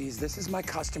mac and cheese. This is my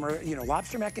customer. You know,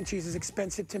 lobster mac and cheese is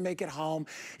expensive to make at home.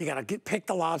 You got to pick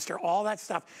the lobster, all that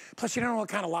stuff. Plus, you don't know what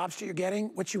kind of lobster you're getting.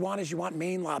 What you want is you want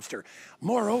Maine lobster.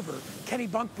 Moreover,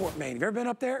 Kennebunkport, Maine. Have you ever been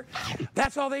up there?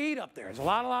 That's all they eat up there. There's a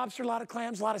lot of lobster, a lot of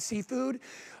clams, a lot of seafood.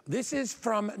 This is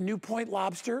from New Point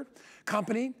Lobster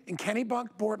Company in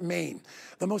Kennebunkport, Maine.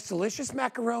 The most delicious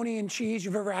macaroni and cheese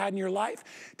you've ever had in your life,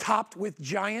 topped with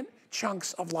giant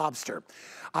chunks of lobster.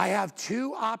 I have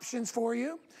 2 options for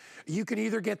you. You can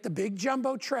either get the big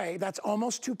jumbo tray, that's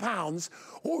almost 2 pounds,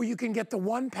 or you can get the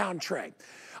 1 pound tray.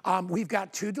 We've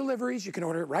got 2 deliveries. You can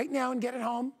order it right now and get it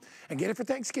home and get it for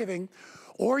Thanksgiving,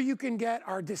 or you can get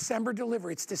our December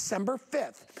delivery. It's December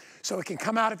 5th, so it can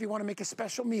come out if you want to make a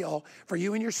special meal for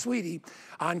you and your sweetie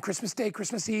on Christmas Day,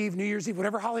 Christmas Eve, New Year's Eve,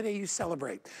 whatever holiday you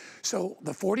celebrate. So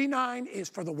the $49 is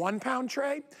for the 1 pound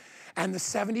tray, and the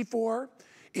 $74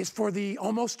 is for the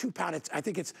almost 2 pound. I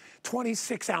think it's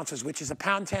 26 ounces, which is 1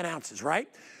 pound, 10 ounces, right?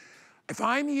 If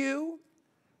I'm you,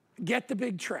 get the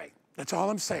big tray. That's all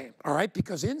I'm saying, all right?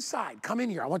 Because inside, come in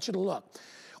here, I want you to look.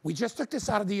 We just took this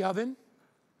out of the oven.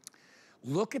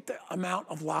 Look at the amount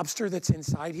of lobster that's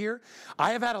inside here.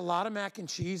 I have had a lot of mac and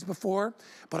cheese before,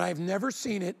 but I've never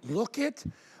seen it. Look at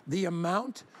the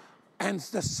amount and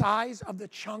the size of the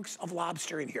chunks of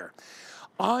lobster in here.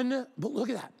 Look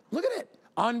at that, look at it,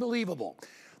 unbelievable.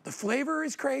 The flavor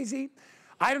is crazy.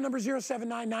 Item number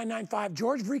 079995.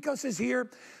 George Vrikos is here.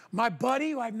 My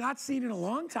buddy, who I've not seen in a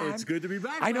long time. It's good to be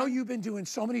back. I know you've been doing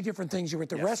so many different things. You were at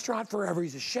the restaurant forever.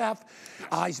 He's a chef.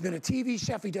 He's been a TV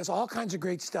chef. He does all kinds of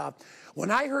great stuff. When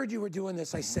I heard you were doing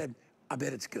this, I said, I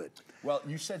bet it's good. Well,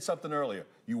 you said something earlier.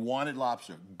 You wanted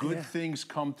lobster. Good things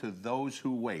come to those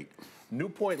who wait. New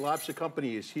Point Lobster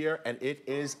Company is here, and it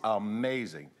is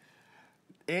amazing.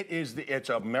 It's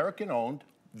American owned.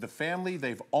 The family,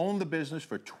 they've owned the business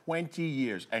for 20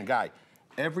 years. And Guy,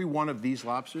 every one of these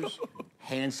lobsters,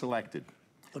 hand selected.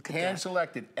 Look at hand that.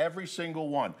 selected, every single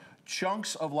one.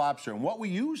 Chunks of lobster. And what we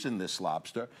use in this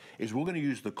lobster is we're going to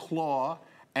use the claw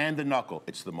and the knuckle.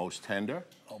 It's the most tender.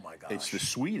 Oh my gosh. It's the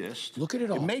sweetest. Look at it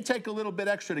all. It may take a little bit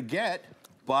extra to get,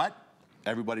 but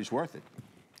everybody's worth it.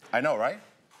 I know, right?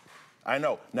 I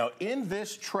know. Now, in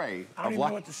this tray I don't even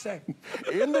know what to say.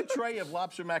 in the tray of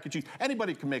lobster mac and cheese,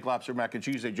 anybody can make lobster mac and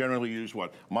cheese. They generally use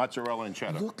what? Mozzarella and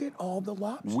cheddar. Look at all the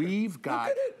lobster. We've got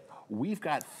Look at it. We've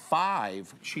got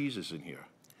 5 cheeses in here.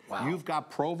 Wow. You've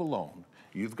got provolone,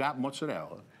 you've got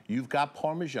mozzarella, you've got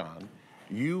parmesan,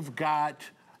 you've got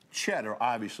cheddar,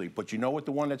 obviously, but you know what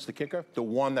the one that's the kicker? The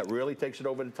one that really takes it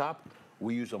over the top?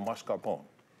 We use a mascarpone.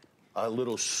 A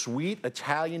little sweet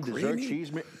Italian dessert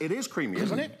cheese. It is creamy,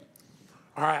 isn't it?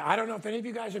 All right, I don't know if any of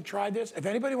you guys have tried this. If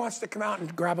anybody wants to come out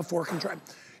and grab a fork and try,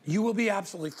 you will be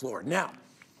absolutely floored. Now,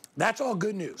 that's all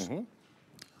good news.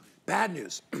 Bad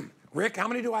news. Rick, how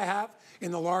many do I have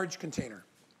in the large container?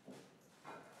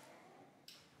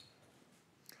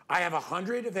 I have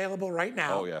 100 available right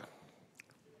now. Oh, yeah.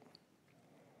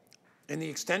 In the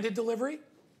extended delivery,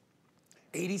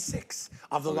 86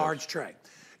 of the large tray.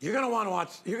 You're gonna want to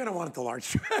watch. You're gonna want it the large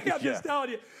tray. I'm just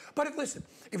telling you. But listen,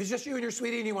 if it's just you and your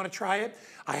sweetie and you want to try it,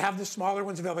 I have the smaller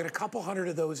ones available. I got a couple hundred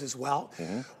of those as well.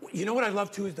 You know what I love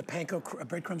too is the panko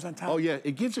breadcrumbs on top. Oh yeah,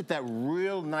 it gives it that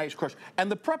real nice crust. And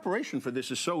the preparation for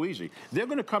this is so easy. They're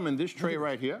gonna come in this tray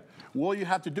right here. All you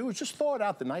have to do is just thaw it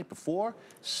out the night before,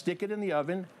 stick it in the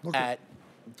oven at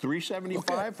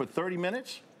 375 for 30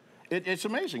 minutes. It's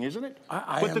amazing, isn't it?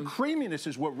 But the creaminess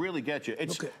is what really gets you.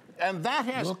 And that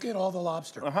has... Look at all the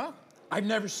lobster. I've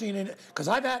never seen it, because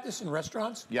I've had this in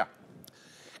restaurants. Yeah.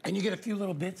 And you get a few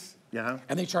little bits. Yeah.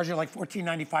 And they charge you like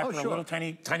 $14.95 for a little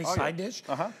tiny side dish.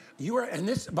 You are, and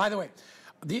this, by the way,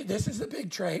 this is the big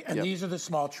tray, and these are the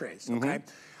small trays, okay?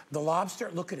 The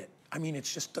lobster, look at it. I mean,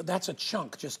 it's just, that's a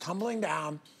chunk just tumbling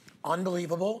down.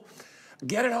 Unbelievable.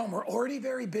 Get it home. We're already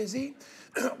very busy.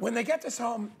 When they get this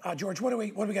home, George, what do we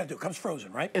got to do? It comes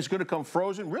frozen, right? It's going to come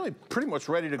frozen, really pretty much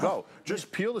ready to go.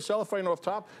 Just peel the cellophane off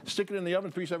top, stick it in the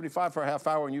oven, 375 for a half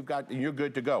hour, and you're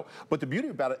good to go. But the beauty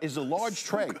about it is the large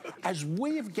tray. As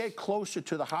we get closer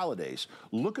to the holidays,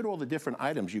 look at all the different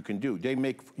items you can do.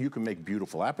 You can make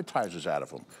beautiful appetizers out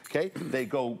of them, okay? They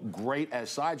go great as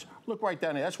sides. Look right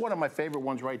down here. That's one of my favorite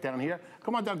ones right down here.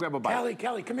 Come on down, grab a bite.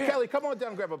 Kelly, come here. Kelly, come on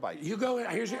down, grab a bite. You go in.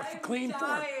 Here's your clean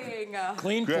fork.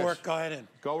 Clean fork, go ahead in.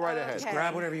 Go right ahead. Just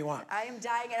grab whatever you want. I am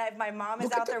dying, and my mom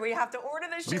is out there. We have to order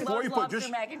this. She Before loves you put, lobster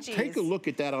just mac and cheese. take a look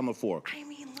at that on the fork. I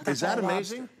mean, look Is that all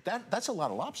amazing? That's a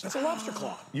lot of lobster. That's a lobster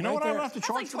claw. You know what I would have to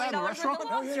charge That's for like that in a $20 restaurant? worth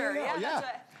of lobster. Yeah.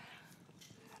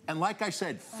 And like I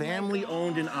said, family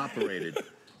owned and operated.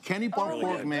 Kenny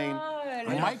Bunkport, Maine.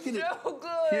 Mike did it. So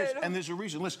good. And there's a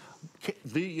reason. Listen,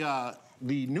 the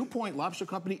New Point Lobster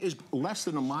Company is less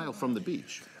than a mile from the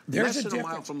beach. There's less a than a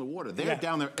mile difference. from the water. They're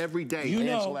down there every day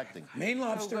hand selecting. Maine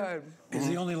lobster is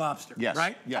the only lobster, Yes.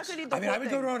 right? Yes. I mean, I would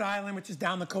go to Rhode Island, which is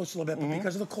down the coast a little bit, but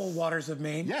because of the cold waters of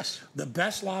Maine, the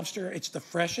best lobster, it's the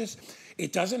freshest.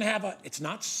 It doesn't have it's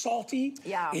not salty.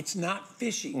 Yeah. It's not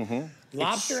fishy.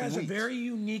 Lobster has a very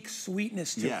unique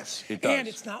sweetness to it. Yes, it does. And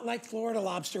it's not like Florida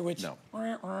lobster, which,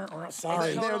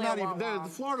 sorry. They're not even, the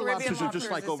Florida lobsters are just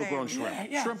like overgrown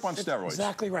shrimp. Shrimp on steroids.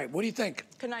 Exactly right. What do you think?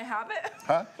 Can I have it?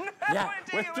 Huh? Yeah.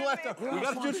 We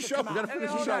got to do the show. We got to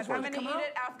finish the show first. I'm going to eat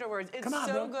it afterwards. It's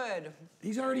so good.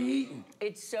 He's already eaten.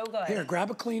 It's so good. Here, grab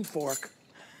a clean fork.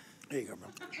 There you go, bro.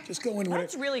 Just go in with it.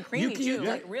 That's really creamy, too.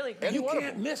 Like, really creamy. You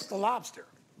can't miss the lobster.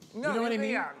 No, you know what I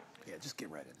mean? Yeah, just get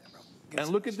right in there, bro. And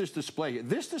look at this display here.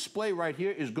 This display right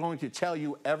here is going to tell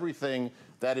you everything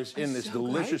that is in this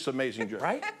delicious, amazing drink.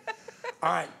 Right?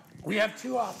 All right. We have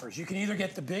 2 offers. You can either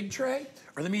get the big tray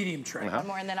or the medium tray. One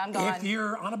more and then I'm gone. If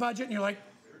you're on a budget and you're like,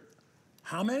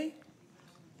 how many?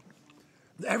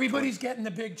 Everybody's getting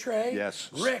the big tray. Yes.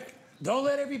 Rick, don't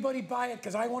let everybody buy it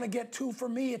because I want to get 2 for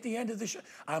me at the end of the show.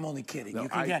 I'm only kidding. No, you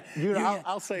can get.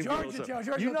 I'll save George,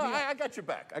 you know, I got your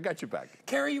back. I got your back.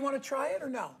 Carrie, you want to try it or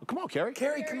no? Come on, Carrie.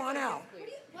 Carrie, come on out.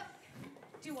 What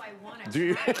do I want to Do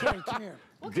you? Carrie, come here.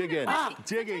 Dig in.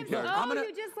 Dig in, Karen.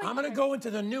 I'm gonna go into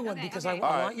the new one because I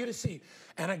want you to see.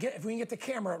 And if we can get the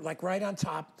camera like right on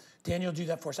top, Daniel, do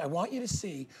that for us. I want you to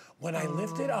see when I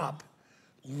lift it up.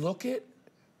 Look at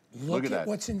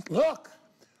what's in. Look.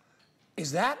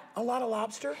 Is that a lot of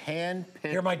lobster?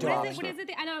 Hand-picked. You're my dog. What is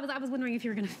it? I know. I was wondering if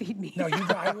you were going to feed me. No,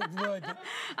 I would.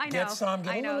 I know. Get some.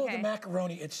 Get a little of the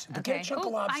macaroni. Get a chunk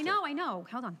of lobster. I know.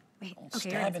 Hold on. Wait.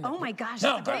 Okay. Oh my gosh.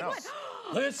 No, that's a big one.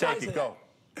 Look at the size Take it. of Go.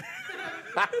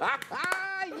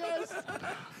 Yes.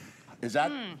 Is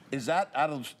that out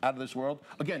of this world?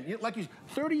 Again, like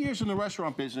 30 years in the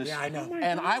restaurant business. Yeah, I know.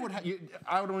 And I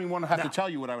don't even want to have to tell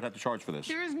you what I would have to charge for this.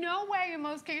 There's no way in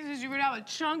most cases you would have a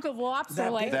chunk of lobster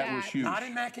like that. That was huge. Not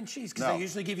in mac and cheese because they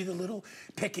usually give you the little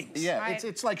pickings. Yeah,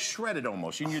 it's like shredded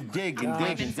almost, and you dig and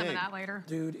dig and Some dig. of that later.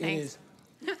 Dude, it is.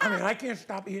 I mean, I can't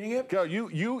stop eating it. Go, you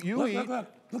eat.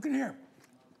 Look in here.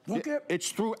 Look at.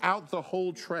 It's throughout the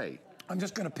whole tray. I'm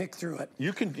just gonna pick through it.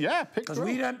 You can, pick through.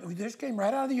 Because this came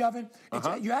right out of the oven.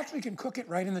 You actually can cook it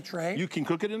right in the tray. You can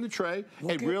cook it in the tray.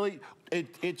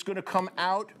 It's gonna come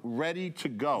out ready to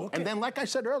go. And then, like I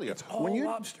said earlier, it's all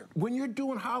lobster. When you're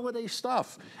doing holiday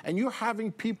stuff and you're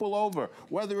having people over,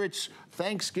 whether it's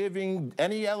Thanksgiving,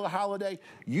 any other holiday,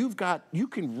 you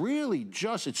can really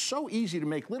it's so easy to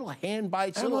make little hand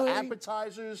bites, little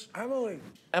appetizers.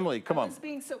 Emily, come on. Just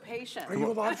being so patient. Are you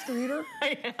a lobster eater?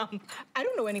 I am. I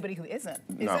don't know anybody who isn't.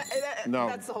 No.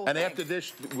 That's the whole thing. And after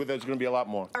this, there's going to be a lot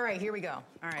more. All right, here we go.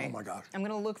 All right. Oh my gosh. I'm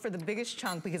going to look for the biggest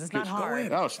chunk because it's not hard.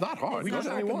 No, it's not hard. We go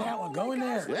back in that one. Go in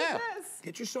there. Yeah.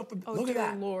 Get yourself a Oh, look at dear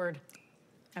that. Lord.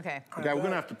 Okay. Okay, we're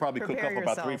going to have to probably cook Prepare up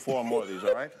about yourself. 3-4 more of these,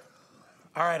 all right?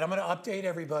 All right, I'm going to update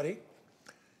everybody.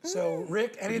 So,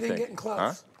 Rick, anything getting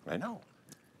close? Huh? I know.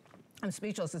 I'm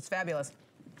speechless. It's fabulous.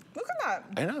 Look at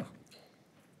that. I know.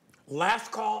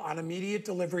 Last call on immediate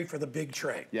delivery for the big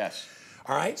tray. Yes.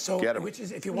 All right, so Get 'em. which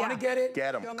is if you want to get it,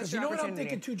 Get 'em. because you know what I'm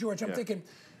thinking too, George. I'm thinking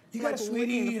you got a Like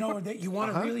sweetie, licking you know, that you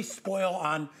want to really spoil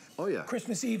on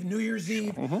Christmas Eve, New Year's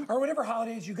Eve, or whatever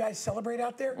holidays you guys celebrate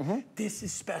out there. This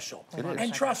is special,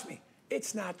 and trust me,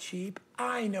 it's not cheap.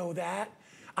 I know that.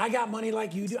 I got money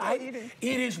like you do. It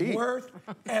is worth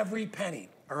every penny.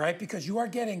 All right, because you are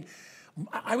getting.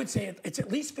 I would say it's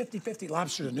at least 50-50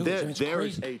 lobster to noodles. There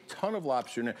is a ton of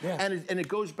lobster in there. Yeah. And it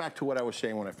goes back to what I was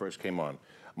saying when I first came on.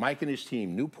 Mike and his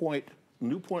team, New Point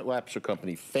Lobster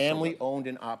Company, family owned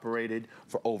and operated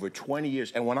for over 20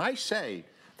 years. And when I say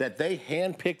that they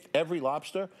handpicked every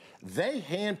lobster,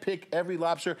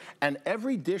 and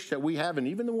every dish that we have, and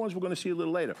even the ones we're going to see a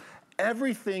little later,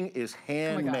 everything is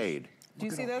handmade. Do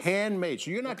you see this? Handmade.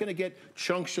 So you're not going to get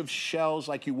chunks of shells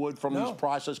like you would from these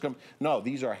processed companies. No,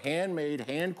 these are handmade,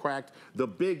 hand-cracked. The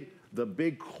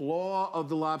big claw of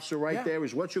the lobster there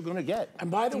is what you're going to get.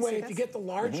 And by the way, if you get the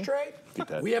large tray,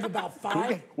 we have about 5.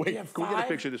 Can we get a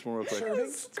picture of this one real quick?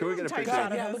 Can we get a picture?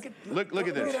 Yeah, look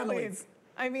at this. Emily.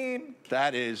 I mean,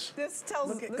 that is. This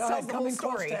tells the Come whole in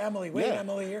close story. to Emily. Wait,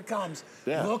 Emily, here it comes.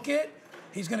 Yeah. Look it.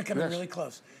 He's going to come in really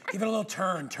close. Give it a little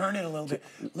turn. Turn it a little bit.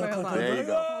 Look. There you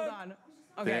go. Hold on.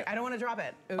 Okay, I don't want to drop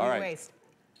it. It would be a waste.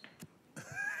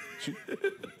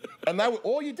 And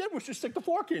all you did was just stick the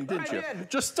fork in, didn't you? I did.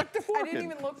 Just stick the fork in. I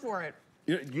didn't even look for it.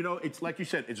 You know, it's like you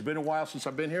said, it's been a while since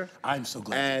I've been here. I'm so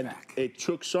glad you're back. And it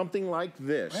took something like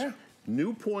this,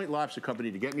 New Point Lobster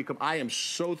Company, to get me. I am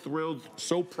so thrilled,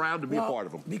 so proud to be a part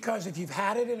of them. Because if you've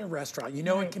had it in a restaurant, you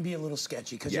know it can be a little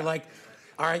sketchy because you're like,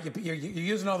 all right, you're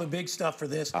using all the big stuff for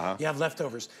this. You have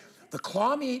leftovers. The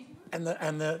claw meat and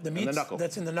the meat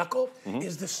that's in the knuckle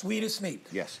is the sweetest meat.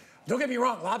 Yes. Don't get me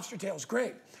wrong, lobster tail is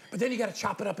great, but then you got to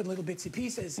chop it up in little bitsy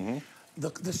pieces.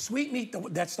 The sweet meat,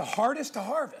 that's the hardest to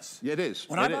harvest. Yeah, it is.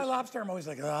 When I buy lobster, I'm always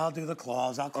like, I'll do the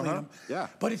claws, I'll clean them. Yeah.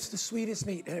 But it's the sweetest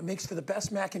meat, and it makes for the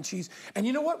best mac and cheese. And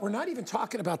you know what? We're not even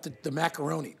talking about the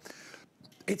macaroni.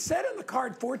 It said on the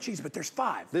card 4 cheese, but there's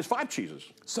 5. There's 5 cheeses.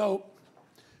 So,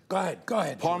 go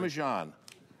ahead. Parmesan,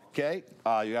 okay?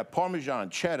 You got Parmesan,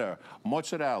 cheddar,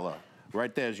 mozzarella.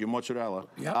 Right there's your mozzarella.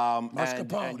 Yep.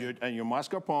 Mascarpone. And your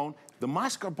mascarpone. The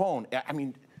mascarpone, I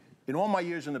mean, in all my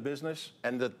years in the business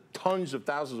and the tons of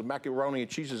thousands of macaroni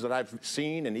and cheeses that I've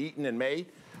seen and eaten and made,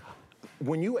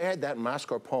 when you add that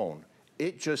mascarpone,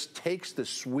 it just takes the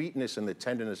sweetness and the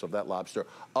tenderness of that lobster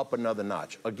up another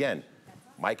notch. Again,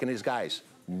 Mike and his guys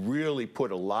really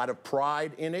put a lot of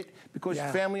pride in it because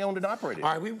family owned and operated.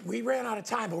 All right, we ran out of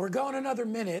time, but we're going another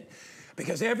minute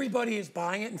because everybody is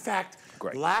buying it. In fact,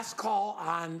 last call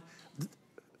on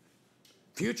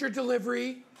future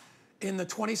delivery in the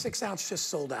 26-ounce just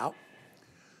sold out.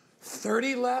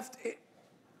 30 left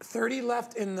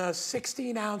in the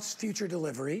 16-ounce future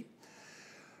delivery.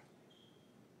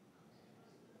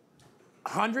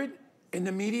 100 in the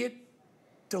immediate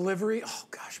delivery. Oh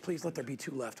gosh, please let there be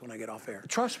 2 left when I get off air.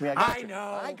 Trust me, I got you. I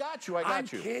know. I got you. I'm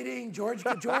kidding, George.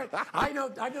 I've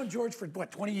known George for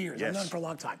what, 20 years. Yes. I've known him for a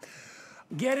long time.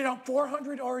 Get it on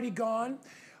 400 already gone.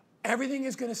 Everything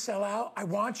is going to sell out. I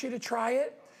want you to try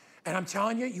it. And I'm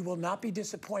telling you, you will not be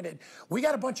disappointed. We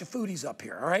got a bunch of foodies up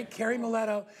here, all right? Carrie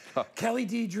Miletto, Kelly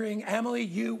Diedring, Emily,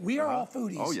 you. We are all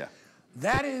foodies. Oh, yeah.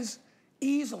 That is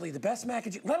easily the best mac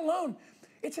and cheese, let alone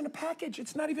it's in a package.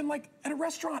 It's not even like at a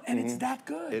restaurant, and it's that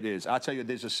good. It is. I'll tell you,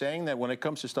 there's a saying that when it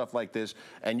comes to stuff like this,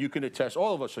 and you can attest,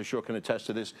 all of us are sure can attest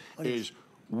to this, is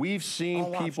we've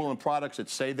seen people and products that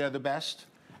say they're the best,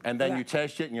 and then you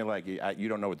test it, and you're like, you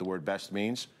don't know what the word best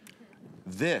means.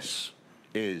 This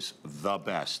is the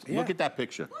best. Yeah. Look at that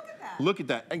picture. Look at that. Look at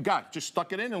that. And God, just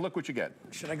stuck it in and look what you get.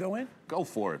 Should I go in? Go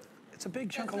for it. It's a big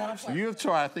chunk of lobster. You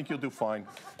try. I think you'll do fine.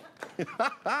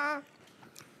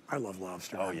 I love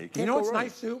lobster. Oh, yeah. You know what's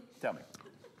nice, too? Tell me.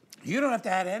 You don't have to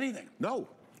add anything. No,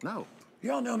 no.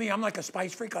 You all know me. I'm like a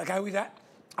spice freak. Like I always add.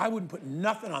 I wouldn't put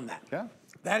nothing on that. Yeah.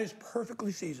 That is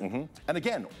perfectly seasoned. And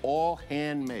again, all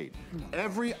handmade.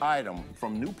 Every item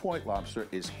from New Point Lobster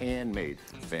is handmade.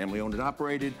 Family owned and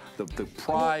operated, the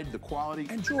pride, the quality.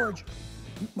 And George,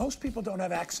 most people don't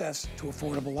have access to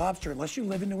affordable lobster unless you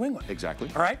live in New England. Exactly.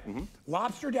 All right?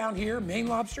 Lobster down here, Maine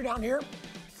lobster down here,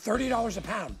 $30 a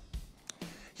pound.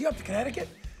 You go up to Connecticut,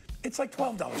 it's like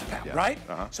 $12 a pound, right?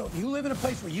 So if you live in a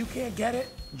place where you can't get it,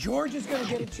 George is going to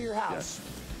get it to your house.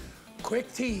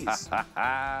 Quick tease.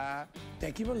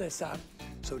 Thank you, Melissa.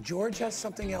 So George has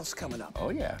something else coming up. Oh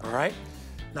yeah. All right.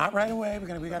 Not right away.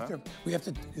 We have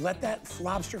to let that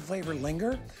lobster flavor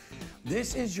linger.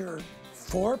 This is your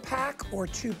 4-pack or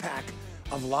 2-pack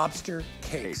of lobster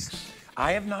cakes.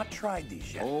 I have not tried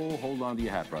these yet. Oh, hold on to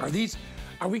your hat, brother.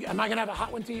 Am I gonna have a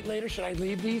hot one to eat later? Should I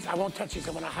leave these? I won't touch these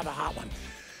when I have a hot one.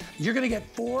 You're gonna get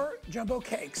 4 jumbo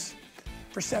cakes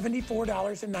for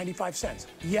 $74.95.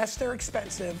 Yes, they're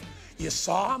expensive. You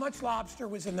saw how much lobster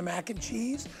was in the mac and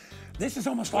cheese. This is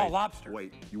almost all lobster.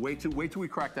 Wait till we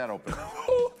crack that open.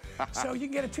 So you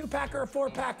can get a 2-pack or a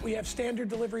 4-pack. We have standard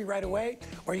delivery right away,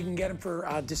 or you can get them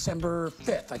for December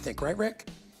 5th, I think, right, Rick?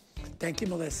 Thank you,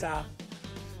 Melissa.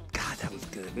 God, that was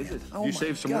good. Oh you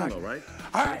saved some money, right?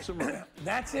 All right,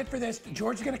 that's it for this.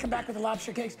 George is going to come back with the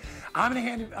lobster cakes. I'm going to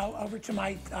hand it over to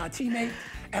my teammate,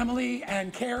 Emily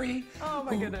and Carrie. Oh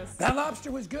my goodness. That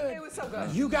lobster was good. It was so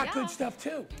good. You got good stuff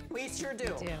too. We sure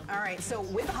do. All right, so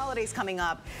with the holidays coming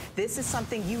up, this is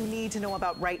something you need to know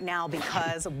about right now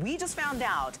because we just found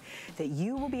out that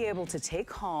you will be able to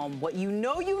take home what you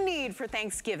know you need for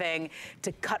Thanksgiving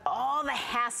to cut all the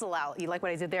hassle out. You like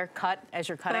what I did there? Cut as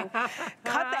you're cutting?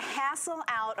 Cut the hassle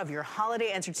out of your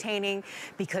holiday entertaining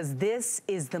because this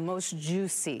is the most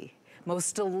juicy,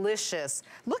 most delicious.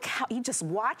 Look how you just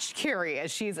watched Carrie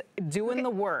as she's doing the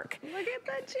work. Look at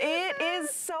that cheese. It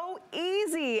is so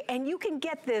easy, and you can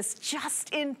get this just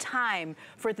in time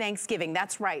for Thanksgiving.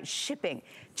 That's right, shipping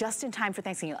just in time for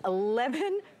Thanksgiving.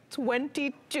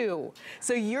 11/22.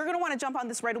 So you're gonna wanna jump on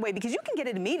this right away because you can get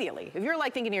it immediately. If you're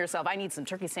like thinking to yourself, I need some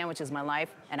turkey sandwiches in my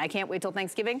life and I can't wait till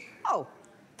Thanksgiving,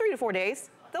 3 to 4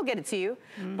 days. They'll get it to you.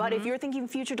 But if you're thinking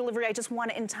future delivery, I just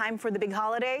want it in time for the big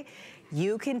holiday,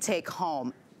 you can take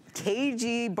home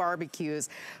KG Barbecues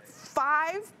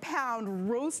 5-pound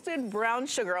roasted brown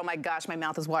sugar. Oh my gosh, my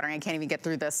mouth is watering. I can't even get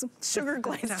through this. Sugar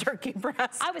glazed turkey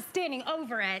breast. I was standing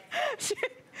over it. She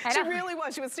really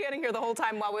was. She was standing here the whole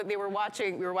time while we were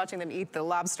watching them eat the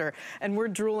lobster, and we're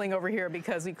drooling over here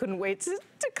because we couldn't wait to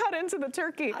cut into the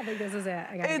turkey. I think this is it.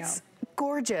 I gotta go.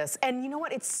 Gorgeous. And you know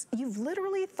what? You've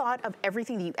literally thought of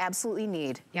everything that you absolutely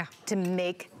need to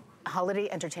make holiday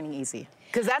entertaining easy.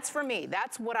 Because that's for me.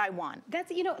 That's what I want.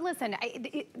 That's, listen,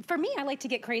 for me, I like to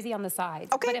get crazy on the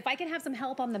sides. Okay. But if I can have some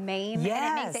help on the main,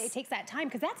 and it takes that time,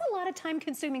 because that's a lot of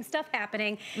time-consuming stuff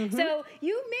happening. So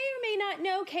you may or may not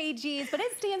know KGs, but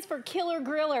it stands for Killer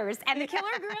Grillers. And the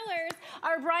Killer Grillers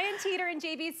are Brian Teeter and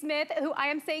JB Smith, who I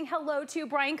am saying hello to.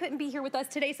 Brian couldn't be here with us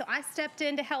today, so I stepped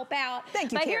in to help out.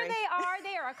 Thank you, But Carrie. here they are.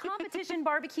 They are a competition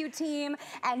barbecue team,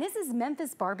 and this is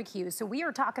Memphis Barbecue. So we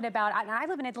are talking about, and I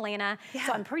live in Atlanta,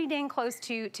 so I'm pretty dang close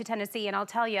to Tennessee, and I'll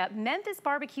tell you, Memphis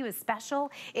barbecue is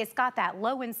special. It's got that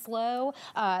low and slow,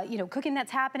 cooking that's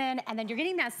happening, and then you're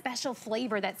getting that special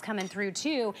flavor that's coming through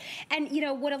too. And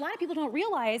what a lot of people don't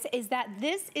realize is that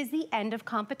this is the end of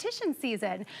competition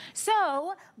season.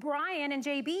 So Brian and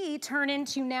JB turn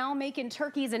into now making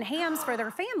turkeys and hams for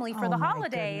their family for the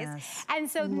holidays. And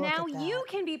so now you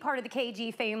can be part of the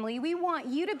KG family. We want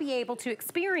you to be able to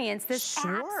experience this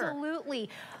absolutely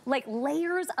like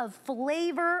layers of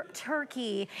flavor turkey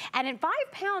turkey. And at 5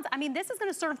 pounds, I mean, this is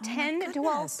gonna serve 10 to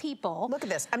 12 people. Look at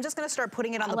this. I'm just gonna start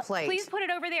putting it on the plate. Please put it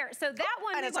over there. So that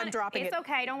one, and I'm dropping it. It's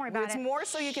okay, don't worry about it. It's more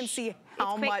so you can see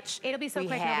how much it'll be so we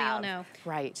quick, have. nobody will know.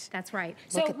 Right. That's right.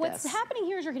 Look So at what's this. happening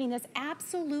here is you're getting this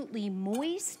absolutely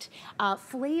moist,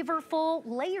 flavorful,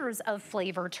 layers of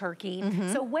flavor turkey.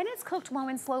 So when it's cooked low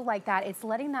and slow like that, it's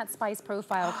letting that spice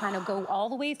profile kind of go all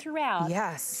the way throughout.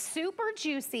 Yes. Super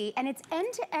juicy, and it's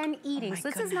end-to-end eating. So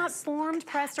this is not formed,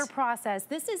 pressed, or processed.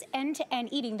 This is end-to-end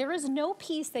eating. There is no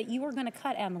piece that you are gonna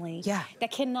cut, Emily,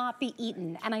 that cannot be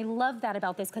eaten. And I love that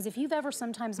about this, because if you've ever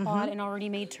sometimes bought an already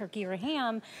made turkey or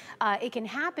ham, it can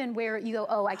happen where you go,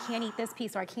 oh, I can't eat this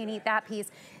piece or I can't eat that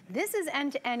piece. This is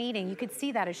end-to-end eating. You could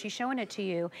see that as she's showing it to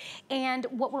you. And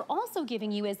what we're also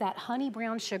giving you is that honey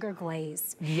brown sugar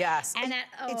glaze. Yes. And that,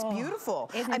 it's beautiful.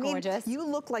 Isn't it gorgeous? You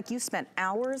look like you spent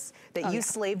hours that you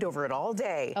slaved over it all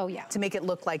day to make it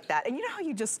look like that. And you know how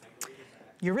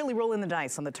you're really rolling the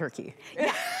dice on the turkey.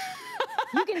 Yeah.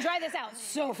 You can dry this out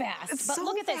so fast. It's but so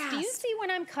look at this. Do you fast. see when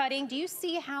I'm cutting? Do you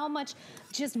see how much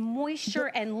just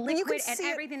moisture and liquid and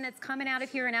everything that's coming out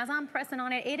of here? And as I'm pressing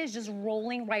on it, it is just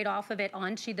rolling right off of it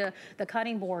onto the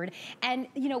cutting board. And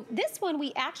you know, this one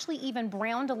we actually even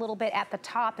browned a little bit at the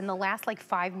top in the last like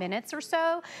 5 minutes or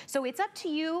so. So it's up to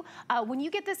you. When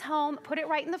you get this home, put it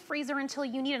right in the freezer until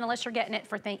you need it, unless you're getting it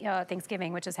for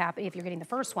Thanksgiving, which is happy if you're getting the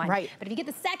first one. Right. But if you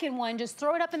get the second one, just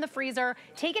throw it up in the freezer.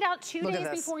 Take it out 2 days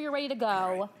before you're ready to go.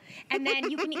 And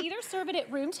then you can either serve it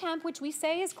at room temp, which we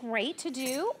say is great to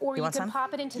do, or you can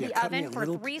pop it into the oven for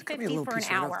 $350 for an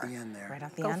hour. Right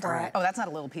off the end. Oh, that's not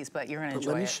a little piece, but you're gonna enjoy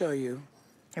it. Let me show you.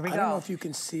 Here we go. I don't know if you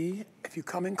can see, if you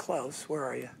come in close, where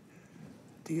are you?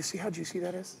 Do you see how juicy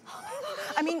that is?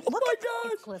 I mean, look at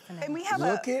God. And we have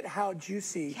look at how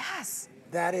juicy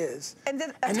that is. And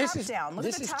then top down. Look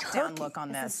at the top down look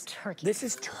on this. This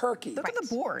is turkey. Look at the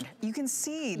board. You can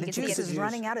see the juice is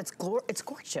running out. It's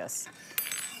gorgeous.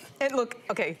 And look,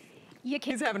 okay,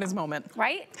 he's having his moment.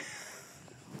 Right?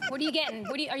 What are you getting?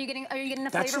 Are you getting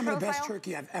the flavor profile? That's some of the best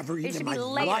turkey I've ever eaten in my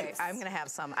life. I'm gonna have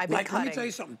some. I've been Let cutting. me tell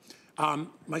you something.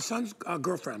 My son's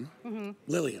girlfriend,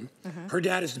 Lillian, her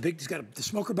dad is he's got the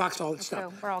smoker box, all that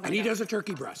stuff. And he does a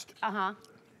turkey breast.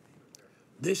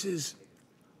 This is,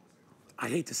 I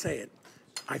hate to say it,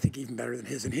 I think even better than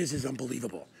his, and his is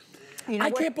unbelievable. You know I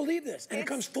can't believe this, and it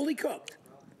comes fully cooked.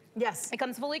 Yes. It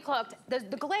comes fully cooked.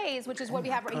 The glaze, which is what we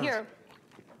have right here,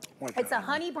 it's a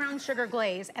honey brown sugar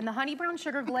glaze, and the honey brown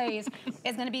sugar glaze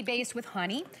is going to be based with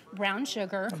honey, brown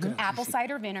sugar, apple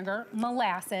cider vinegar,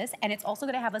 molasses, and it's also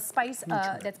going to have a spice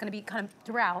that's going to be kind of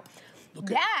throughout.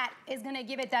 That is going to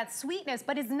give it that sweetness,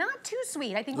 but it's not too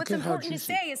sweet. I think what's important to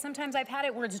say is sometimes I've had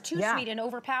it where it's too sweet and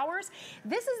overpowers.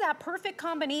 This is that perfect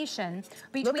combination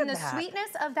between the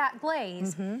sweetness of that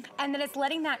glaze and then it's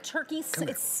letting that turkey,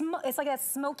 it's like a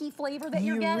smoky flavor that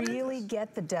you're getting. You really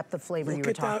get the depth of flavor you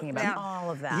were talking about. All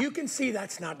of that. You can see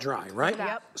that's not dry, right?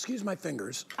 Yep. Excuse my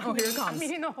fingers. Oh, here it comes. I'm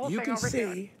eating the whole you thing can over see,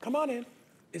 here. come on in.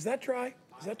 Is that dry?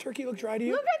 Does that turkey look dry to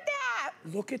you? Look at that.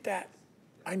 Look at that.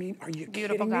 I mean, are you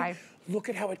Beautiful kidding guy. me? Look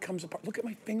at how it comes apart. Look at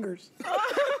my fingers.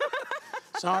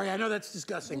 Sorry, I know that's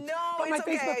disgusting. No, but my it's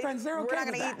okay. Facebook friends, they're okay We're not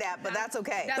with going to eat that, but that's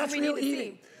okay. That's real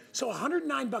eating. So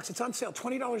 $109, it's on sale,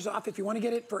 $20 off. If you want to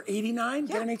get it for $89,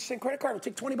 get an HSN credit card. We'll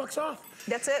take $20 off.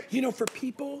 That's it. You know, for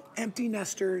people, empty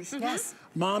nesters,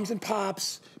 moms and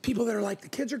pops, people that are like, the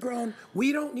kids are grown,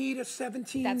 we don't need a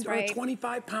 17 or a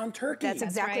 25-pound turkey. That's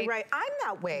exactly right. I'm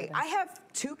that way. I have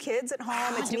 2 kids at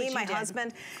home. It's me and my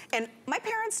husband. And my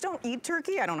parents don't eat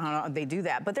turkey. I don't know how they do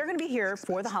that. But they're going to be here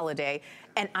for the holiday.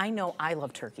 And I know I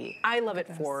love turkey. I love it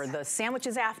for the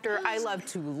sandwiches after. I love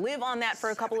to live on that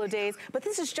for a couple of days. But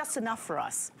this is just enough for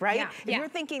us, right? If you're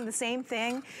thinking the same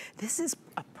thing, this is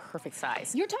a perfect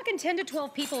size. You're talking 10 to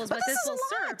 12 people is what this will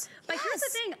serve. But here's the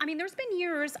thing. I mean, there's been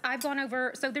years I've gone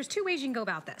over. So there's 2 ways you can go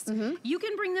about this. You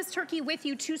can bring this turkey with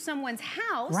you to someone's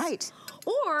house. Right.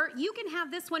 Or you can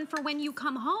have this one for when you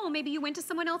come home. Maybe you went to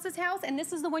someone else's house and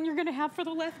this is the one you're gonna have for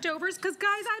the leftovers. Because guys,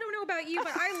 I don't know about you,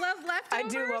 but I love leftovers. I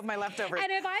do love my leftovers.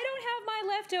 And if I don't have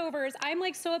my leftovers, I'm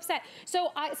like so upset.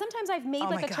 So sometimes I've made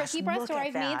like a turkey breast or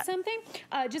I've made something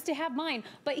just to have mine.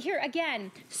 But here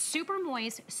again, super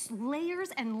moist, layers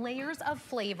and layers of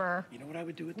flavor. You know what I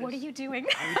would do with this? What are you doing?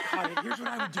 I would cut it. Here's what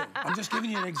I would do. I'm just giving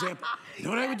you an example. You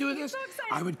know what I would do with this?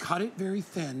 I would cut it very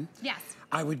thin. Yes.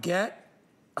 I would get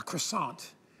a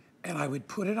croissant and I would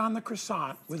put it on the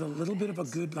croissant with a little bit of a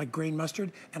good like grain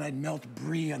mustard and I'd melt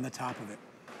brie on the top of it.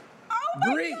 Oh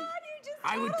my brie. God, you just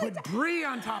I would put brie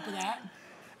on top of that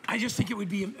I just think it would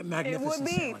be a magnificent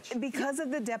sandwich. Because of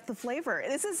the depth of flavor.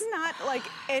 This is not like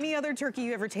any other turkey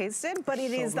you ever tasted, but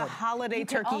it is the holiday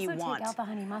turkey you want. You can also take out the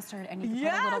honey mustard and you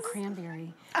can put a little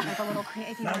cranberry, like a little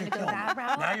if you wanted to go that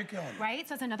route. Now you're killing me. Right?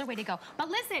 So it's another way to go. But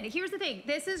listen, here's the thing.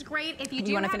 This is great. If you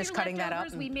do want to have finish your cutting that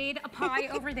leftovers, up? we made a pie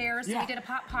over there, so we did a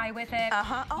pot pie with it.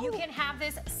 Oh. You can have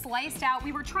this sliced out.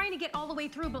 We were trying to get all the way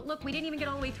through, but look, we didn't even get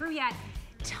all the way through yet.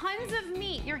 Tons of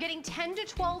meat. You're getting 10 to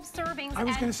 12 servings. I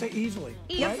was going to say easily.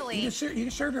 Easily. Right? You can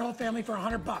serve your whole family for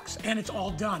 $100 and it's all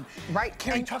done. Right.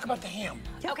 Carrie, talk about the ham.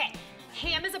 Okay.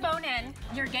 Ham is a bone-in.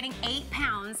 You're getting 8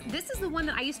 pounds. This is the one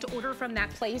that I used to order from that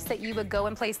place that you would go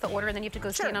and place the order and then you have to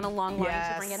go stand on a long line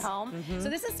to bring it home. So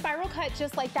this is spiral cut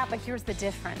just like that, but here's the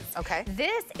difference. Okay.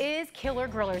 This is Killer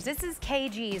Grillers. This is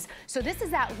KG's. So this is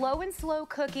that low and slow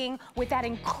cooking with that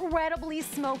incredibly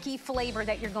smoky flavor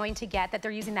that you're going to get, that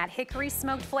they're using that hickory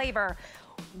smoked flavor.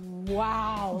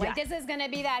 Wow. Like this is gonna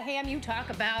be that ham you talk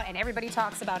about and everybody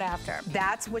talks about after.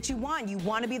 That's what you want. You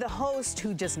want to be the host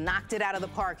who just knocked it out of the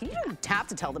park. You don't have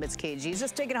to tell them it's KG's,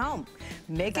 just take it home.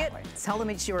 Make it, tell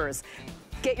them it's yours.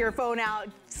 Get your phone out,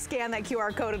 scan that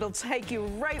QR code. It'll take you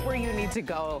right where you need to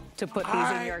go to put these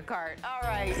in your cart. All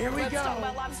right. Here we Let's go. talk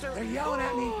about lobster. They're yelling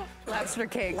at me. Lobster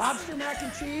cakes. Lobster mac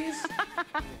and cheese.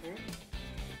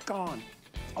 Gone.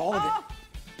 All of it.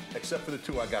 Except for the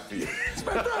 2 I got for you. That's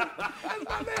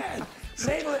my man.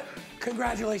 Sable it.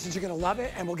 Congratulations, you're gonna love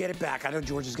it, and we'll get it back. I know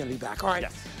George is gonna be back. All right.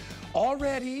 Yes.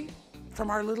 Already, from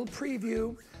our little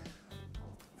preview,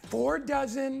 4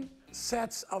 dozen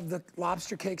sets of the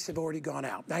lobster cakes have already gone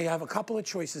out. Now you have a couple of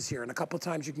choices here, and a couple of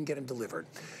times you can get them delivered.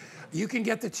 You can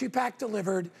get the 2-pack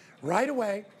delivered right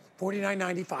away,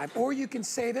 $49.95, or you can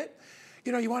save it.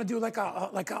 You know, you want to do like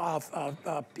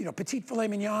a petite filet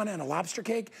mignon and a lobster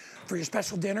cake for your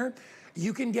special dinner.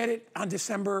 You can get it on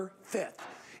December 5th.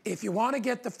 If you want to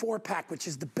get the 4-pack, which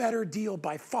is the better deal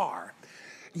by far,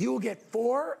 you will get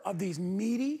 4 of these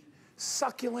meaty,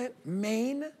 succulent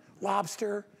Maine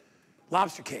lobster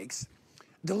cakes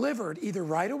delivered either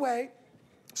right away,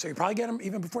 so you probably get them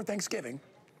even before Thanksgiving,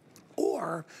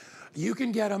 or you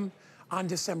can get them on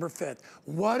December 5th.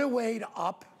 What a way to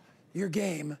up your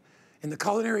game in the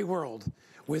culinary world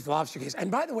with lobster cakes.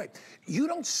 And by the way, you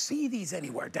don't see these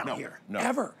anywhere down here,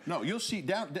 ever. No, you'll see,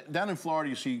 down in Florida,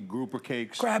 you see grouper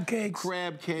cakes. Crab cakes.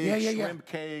 Shrimp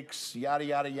cakes, yada,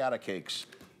 yada, yada cakes.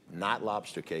 Not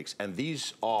lobster cakes. And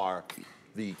these are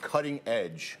the cutting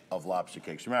edge of lobster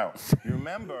cakes. Now, you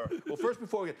remember, well, first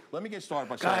before we get, let me get started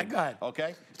by saying. Go ahead.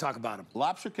 Okay? Talk about them.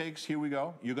 Lobster cakes, here we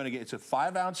go. You're gonna get, it's a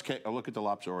 5-ounce cake. Oh, look at the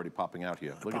lobster already popping out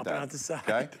here. Look at that. Popping out the side.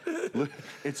 Okay? Look,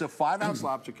 it's a 5-ounce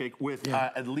lobster cake with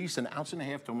at least 1.5 ounces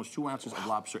to almost 2 ounces of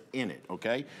lobster in it,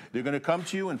 okay? They're gonna come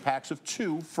to you in packs of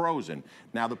 2 frozen.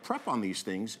 Now, the prep on these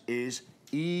things is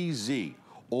easy.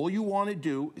 All you want to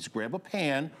do is grab a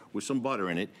pan with some butter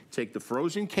in it, take the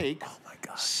frozen cake,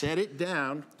 set it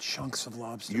down. Chunks of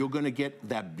lobster. You're going to get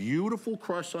that beautiful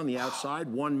crust on the outside,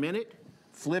 1 minute,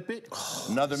 flip it,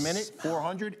 another minute,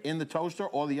 400 in the toaster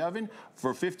or the oven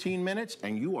for 15 minutes,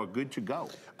 and you are good to go.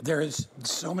 There is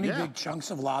so many big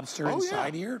chunks of lobster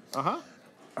inside here. All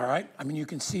right, I mean, you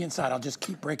can see inside. I'll just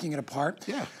keep breaking it apart.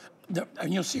 Yeah.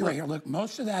 And you'll see right here, look,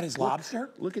 most of that is lobster.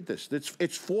 Look at this.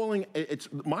 It's falling,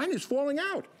 mine is falling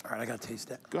out. All right, I gotta taste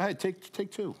that. Go ahead, take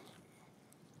 2.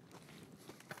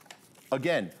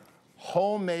 Again,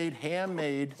 homemade,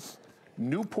 handmade,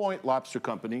 New Point Lobster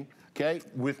Company, okay,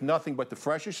 with nothing but the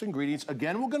freshest ingredients.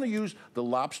 Again, we're gonna use the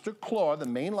lobster claw, the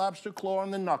Maine lobster claw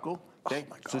on the knuckle, okay?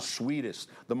 It's the sweetest,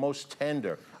 the most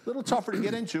tender. A little tougher to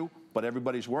get into, but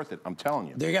everybody's worth it, I'm telling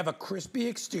you. There you have a crispy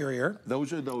exterior.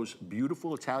 Those are those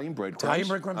beautiful Italian breadcrumbs. Italian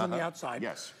breadcrumbs on the outside.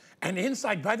 Yes. And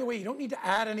inside, by the way, you don't need to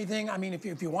add anything. I mean, if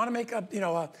you want to make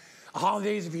a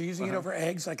holidays, if you're using it over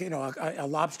eggs, like a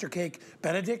lobster cake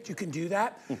Benedict, you can do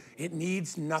that. It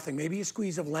needs nothing. Maybe a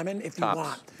squeeze of lemon if you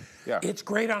want. Yeah. It's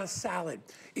great on a salad.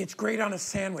 It's great on a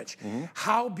sandwich.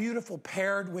 How beautiful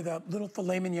paired with a little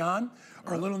filet mignon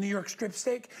or a little New York strip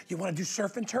steak. You want to do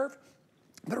surf and turf.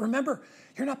 But remember,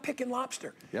 you're not picking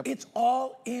lobster. It's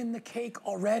all in the cake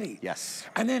already. Yes.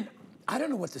 And then, I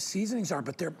don't know what the seasonings are,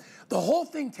 but the whole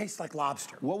thing tastes like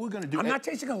lobster. What we're gonna do... I'm not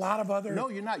tasting a lot of other... No,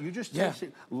 you're not. You just taste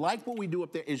it. Like what we do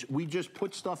up there is we just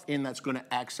put stuff in that's gonna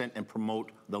accent and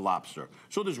promote the lobster.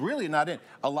 So there's really not in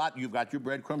a lot. You've got your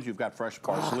breadcrumbs, you've got fresh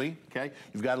parsley, okay?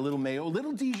 You've got a little mayo, a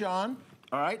little Dijon,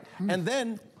 all right? And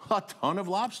then a ton of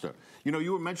lobster. You know,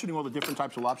 you were mentioning all the different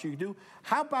types of lobster you can do.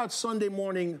 How about Sunday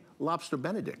morning lobster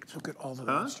Benedict? Look at all the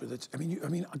lobster that's... I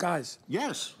mean, guys.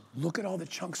 Yes. Look at all the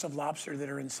chunks of lobster that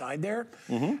are inside there.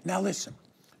 Now listen,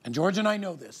 and George and I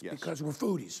know this because we're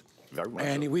foodies. Very much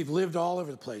and so. we've lived all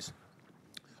over the place.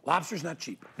 Lobster's not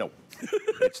cheap. No,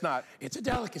 it's not. It's a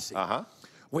delicacy. Uh-huh.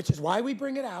 Which is why we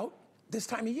bring it out this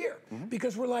time of year.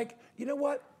 Because we're like, you know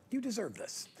what? You deserve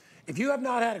this. If you have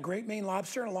not had a great Maine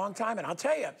lobster in a long time, and I'll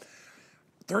tell you,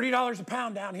 $30 a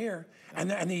pound down here,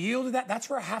 and the yield of that, that's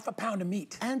for a half a pound of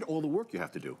meat. And all the work you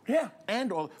have to do. Yeah.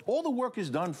 And all the work is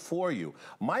done for you.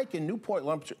 Mike and Newport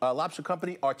Lobster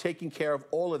Company are taking care of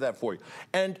all of that for you.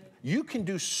 And you can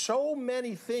do so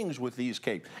many things with these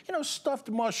cakes. You know, stuffed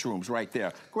mushrooms right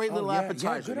there. Great little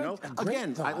appetizer, you know?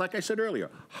 Again, like I said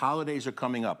earlier, holidays are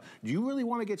coming up. Do you really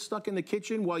want to get stuck in the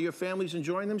kitchen while your family's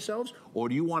enjoying themselves? Or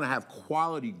do you want to have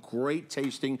quality, great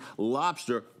tasting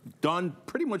lobster done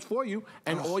pretty much for you,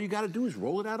 and all you got to do is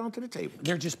roll it out onto the table?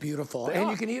 They're just beautiful. And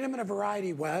you can eat them in a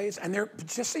variety of ways. And they're,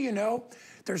 just so you know,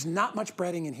 there's not much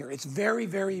breading in here. It's very,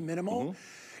 very minimal.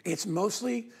 It's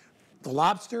mostly the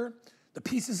lobster, the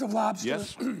pieces of lobster.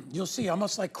 Yes. You'll see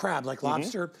almost like crab, like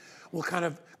lobster will kind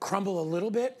of crumble a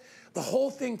little bit. The whole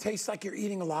thing tastes like you're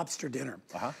eating a lobster dinner.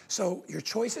 So your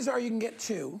choices are you can get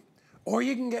 2 or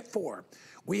you can get 4.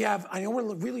 We have, I know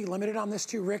we're really limited on this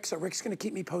too, Rick, so Rick's gonna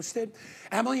keep me posted.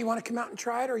 Emily, you wanna come out and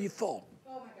try it, or are you full?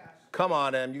 Oh my gosh. Come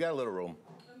on, Em, you got a little room.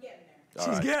 I'm getting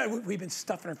there. She's good. We've been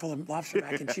stuffing her full of lobster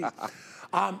mac and cheese.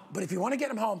 But if you wanna get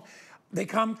them home, they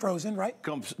come frozen, right?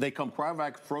 They come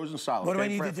cryovac frozen solid. What do I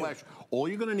need to do? All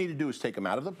you're gonna need to do is take them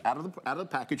out of the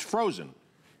package frozen.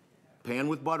 Pan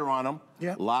with butter on them.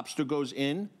 Yeah. Lobster goes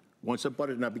in. Once the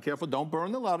butter, now be careful, don't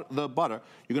burn the butter.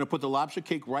 You're gonna put the lobster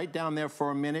cake right down there for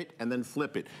a minute and then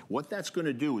flip it. What that's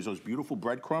gonna do is those beautiful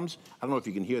breadcrumbs, I don't know if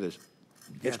you can hear this,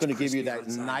 it's gonna give you that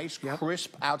nice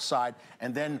crisp outside,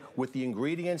 and then with the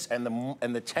ingredients and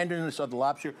the tenderness of the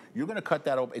lobster, you're gonna cut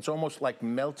that open. It's almost like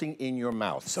melting in your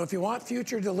mouth. So if you want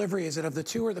future delivery, is it of the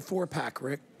 2 or the 4-pack,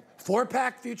 Rick?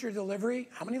 4-pack future delivery,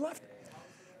 how many left?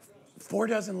 4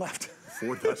 dozen left.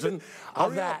 4 dozen?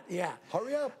 Of that, yeah.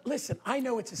 Hurry up. Listen, I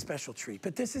know it's a special treat,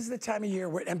 but this is the time of year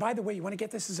where, and by the way, you want to get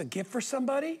this as a gift for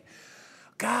somebody?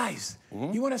 Guys,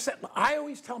 you want to set, I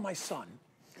always tell my son,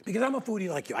 because I'm a foodie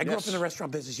like you. I grew up in the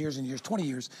restaurant business years and years, 20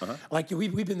 years. Like you,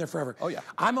 we've been there forever. Oh, yeah.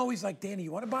 I'm always like, Danny,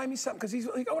 you want to buy me something? Because he's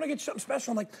like, I want to get you something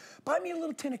special. I'm like, buy me a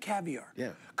little tin of caviar. Yeah.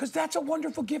 Because that's a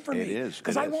wonderful gift for me. It is.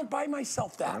 Because I won't buy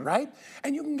myself that, right?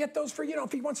 And you can get those for, you know,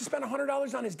 if he wants to spend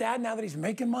 $100 on his dad now that he's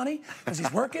making money because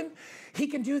he's working, he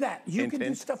can do that. You can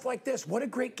do stuff like this. What a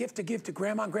great gift to give to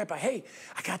grandma and grandpa. Hey,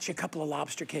 I got you a couple of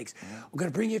lobster cakes. We're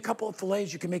going to bring you a couple of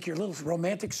fillets. You can make your little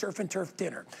romantic surf and turf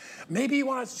dinner. Maybe you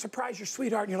want to surprise your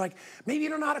sweetheart and you're like, maybe you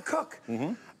don't know how to cook.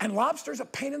 And lobster's a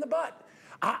pain in the butt.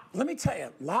 Let me tell you,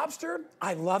 lobster,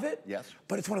 I love it. Yes.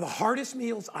 But it's one of the hardest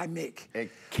meals I make.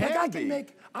 It can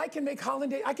I can make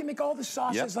hollandaise, I can make all the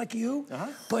sauces like you,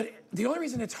 but the only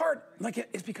reason it's hard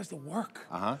is because the work.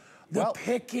 The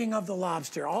picking of the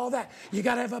lobster, all that. You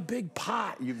gotta have a big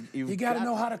pot. You gotta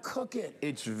know how to cook it.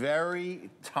 It's very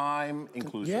time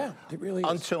inclusive. Yeah, it really is.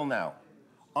 Until now.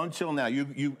 Until now.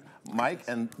 Mike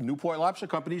and Newport Lobster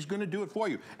Company is going to do it for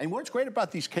you. And what's great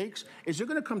about these cakes is they're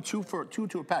going to come two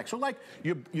to a pack. So like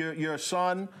your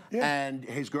son and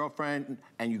his girlfriend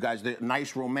and you guys, the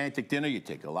nice romantic dinner, you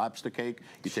take a lobster cake,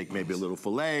 you take maybe a little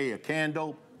filet, a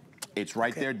candle. It's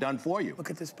right there done for you. Look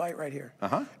at this bite right here.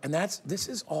 And this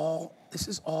is all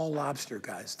lobster,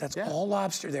 guys. That's all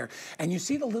lobster there. And you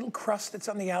see the little crust that's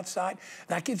on the outside?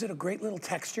 That gives it a great little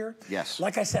texture. Yes.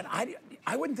 Like I said,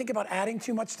 I wouldn't think about adding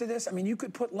too much to this. I mean, you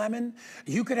could put lemon,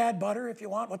 you could add butter if you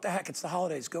want. What the heck, it's the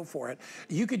holidays, go for it.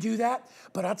 You could do that,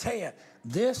 but I'll tell you,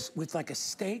 this with like a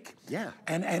steak,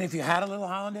 and if you had a little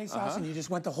hollandaise sauce and you just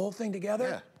went the whole thing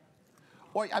together.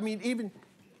 Or, I mean, even,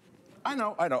 I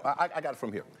know, I got it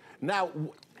from here. Now,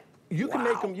 you can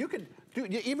make them, you can do,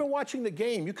 even watching the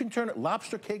game, you can turn it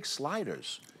lobster cake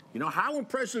sliders. You know, how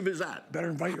impressive is that? Better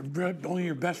invite only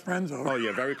your best friends over. Oh,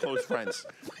 yeah, very close friends.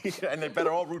 And they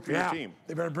better all root for your team.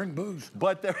 They better bring booze.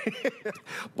 But the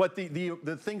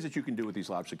things that you can do with these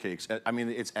lobster cakes, I mean,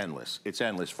 it's endless. It's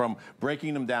endless. From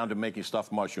breaking them down to making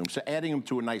stuffed mushrooms, to adding them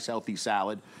to a nice healthy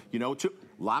salad, you know, to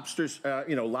lobsters,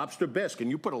 you know, lobster bisque.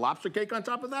 And you put a lobster cake on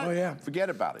top of that? Oh, yeah. Forget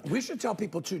about it. We should tell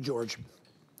people, too, George,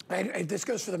 and this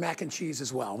goes for the mac and cheese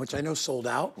as well, which I know sold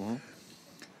out.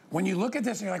 When you look at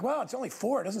this and you're like, well, it's only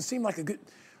 4. It doesn't seem like a good...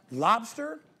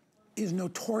 Lobster is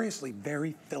notoriously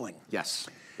very filling. Yes.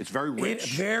 It's very rich. It's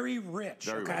very rich,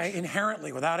 rich.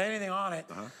 Inherently, without anything on it.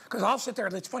 Because I'll sit there,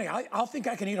 it's funny, I'll think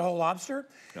I can eat a whole lobster,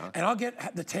 and I'll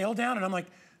get the tail down, and I'm like,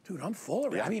 dude, I'm full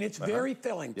of it. I mean, it's very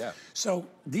filling. So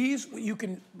these, you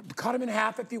can cut them in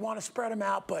half if you want to spread them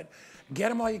out, but get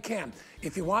them all you can.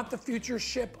 If you want the future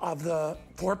ship of the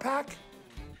 4-pack,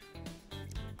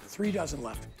 3 dozen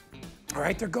left. All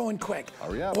right, they're going quick.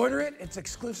 Hurry up. Order it. It's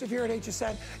exclusive here at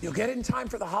HSN. You'll get it in time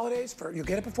for the holidays. You'll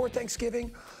get it before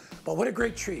Thanksgiving. But what a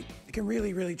great treat. You can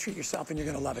really, really treat yourself, and you're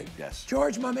going to love it. Yes.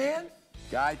 George, my man.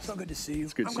 Guys. So good to see you.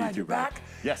 It's good to I'm see you glad too, you're Brad. back.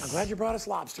 Yes. I'm glad you brought us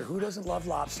lobster. Who doesn't love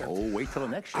lobster? Oh, wait till the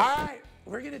next show. All right.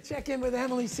 We're going to check in with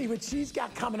Emily, see what she's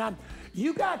got coming on.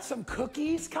 You got some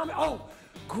cookies coming. Oh,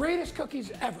 greatest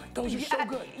cookies ever. Those are so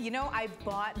good. You know, I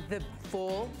bought the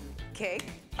full cake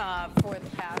for the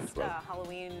past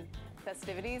Halloween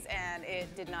festivities, and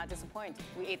it did not disappoint.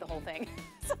 We ate the whole thing.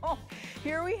 So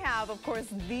here we have, of course,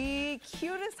 the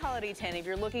cutest holiday tin. If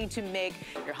you're looking to make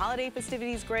your holiday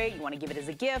festivities great, you want to give it as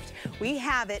a gift, we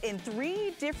have it in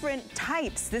 3 different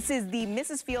types. This is the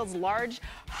Mrs. Fields large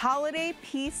holiday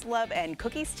peace, love, and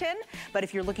cookies tin. But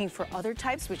if you're looking for other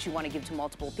types, which you want to give to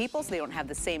multiple people so they don't have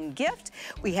the same gift,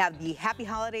 we have the Happy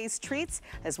Holidays treats,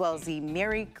 as well as the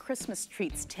Merry Christmas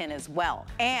treats tin as well.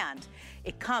 And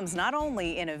it comes not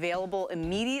only in available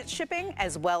immediate shipping,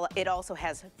 as well, it also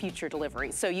has future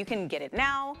delivery. So you can get it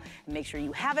now and make sure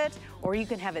you have it, or you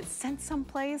can have it sent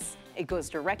someplace. It goes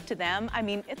direct to them. I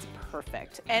mean, it's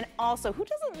perfect. And also, who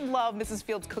doesn't love Mrs.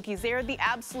 Fields cookies? They're the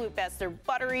absolute best. They're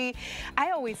buttery.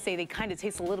 I always say they kind of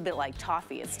taste a little bit like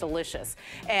toffee. It's delicious.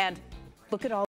 And look at all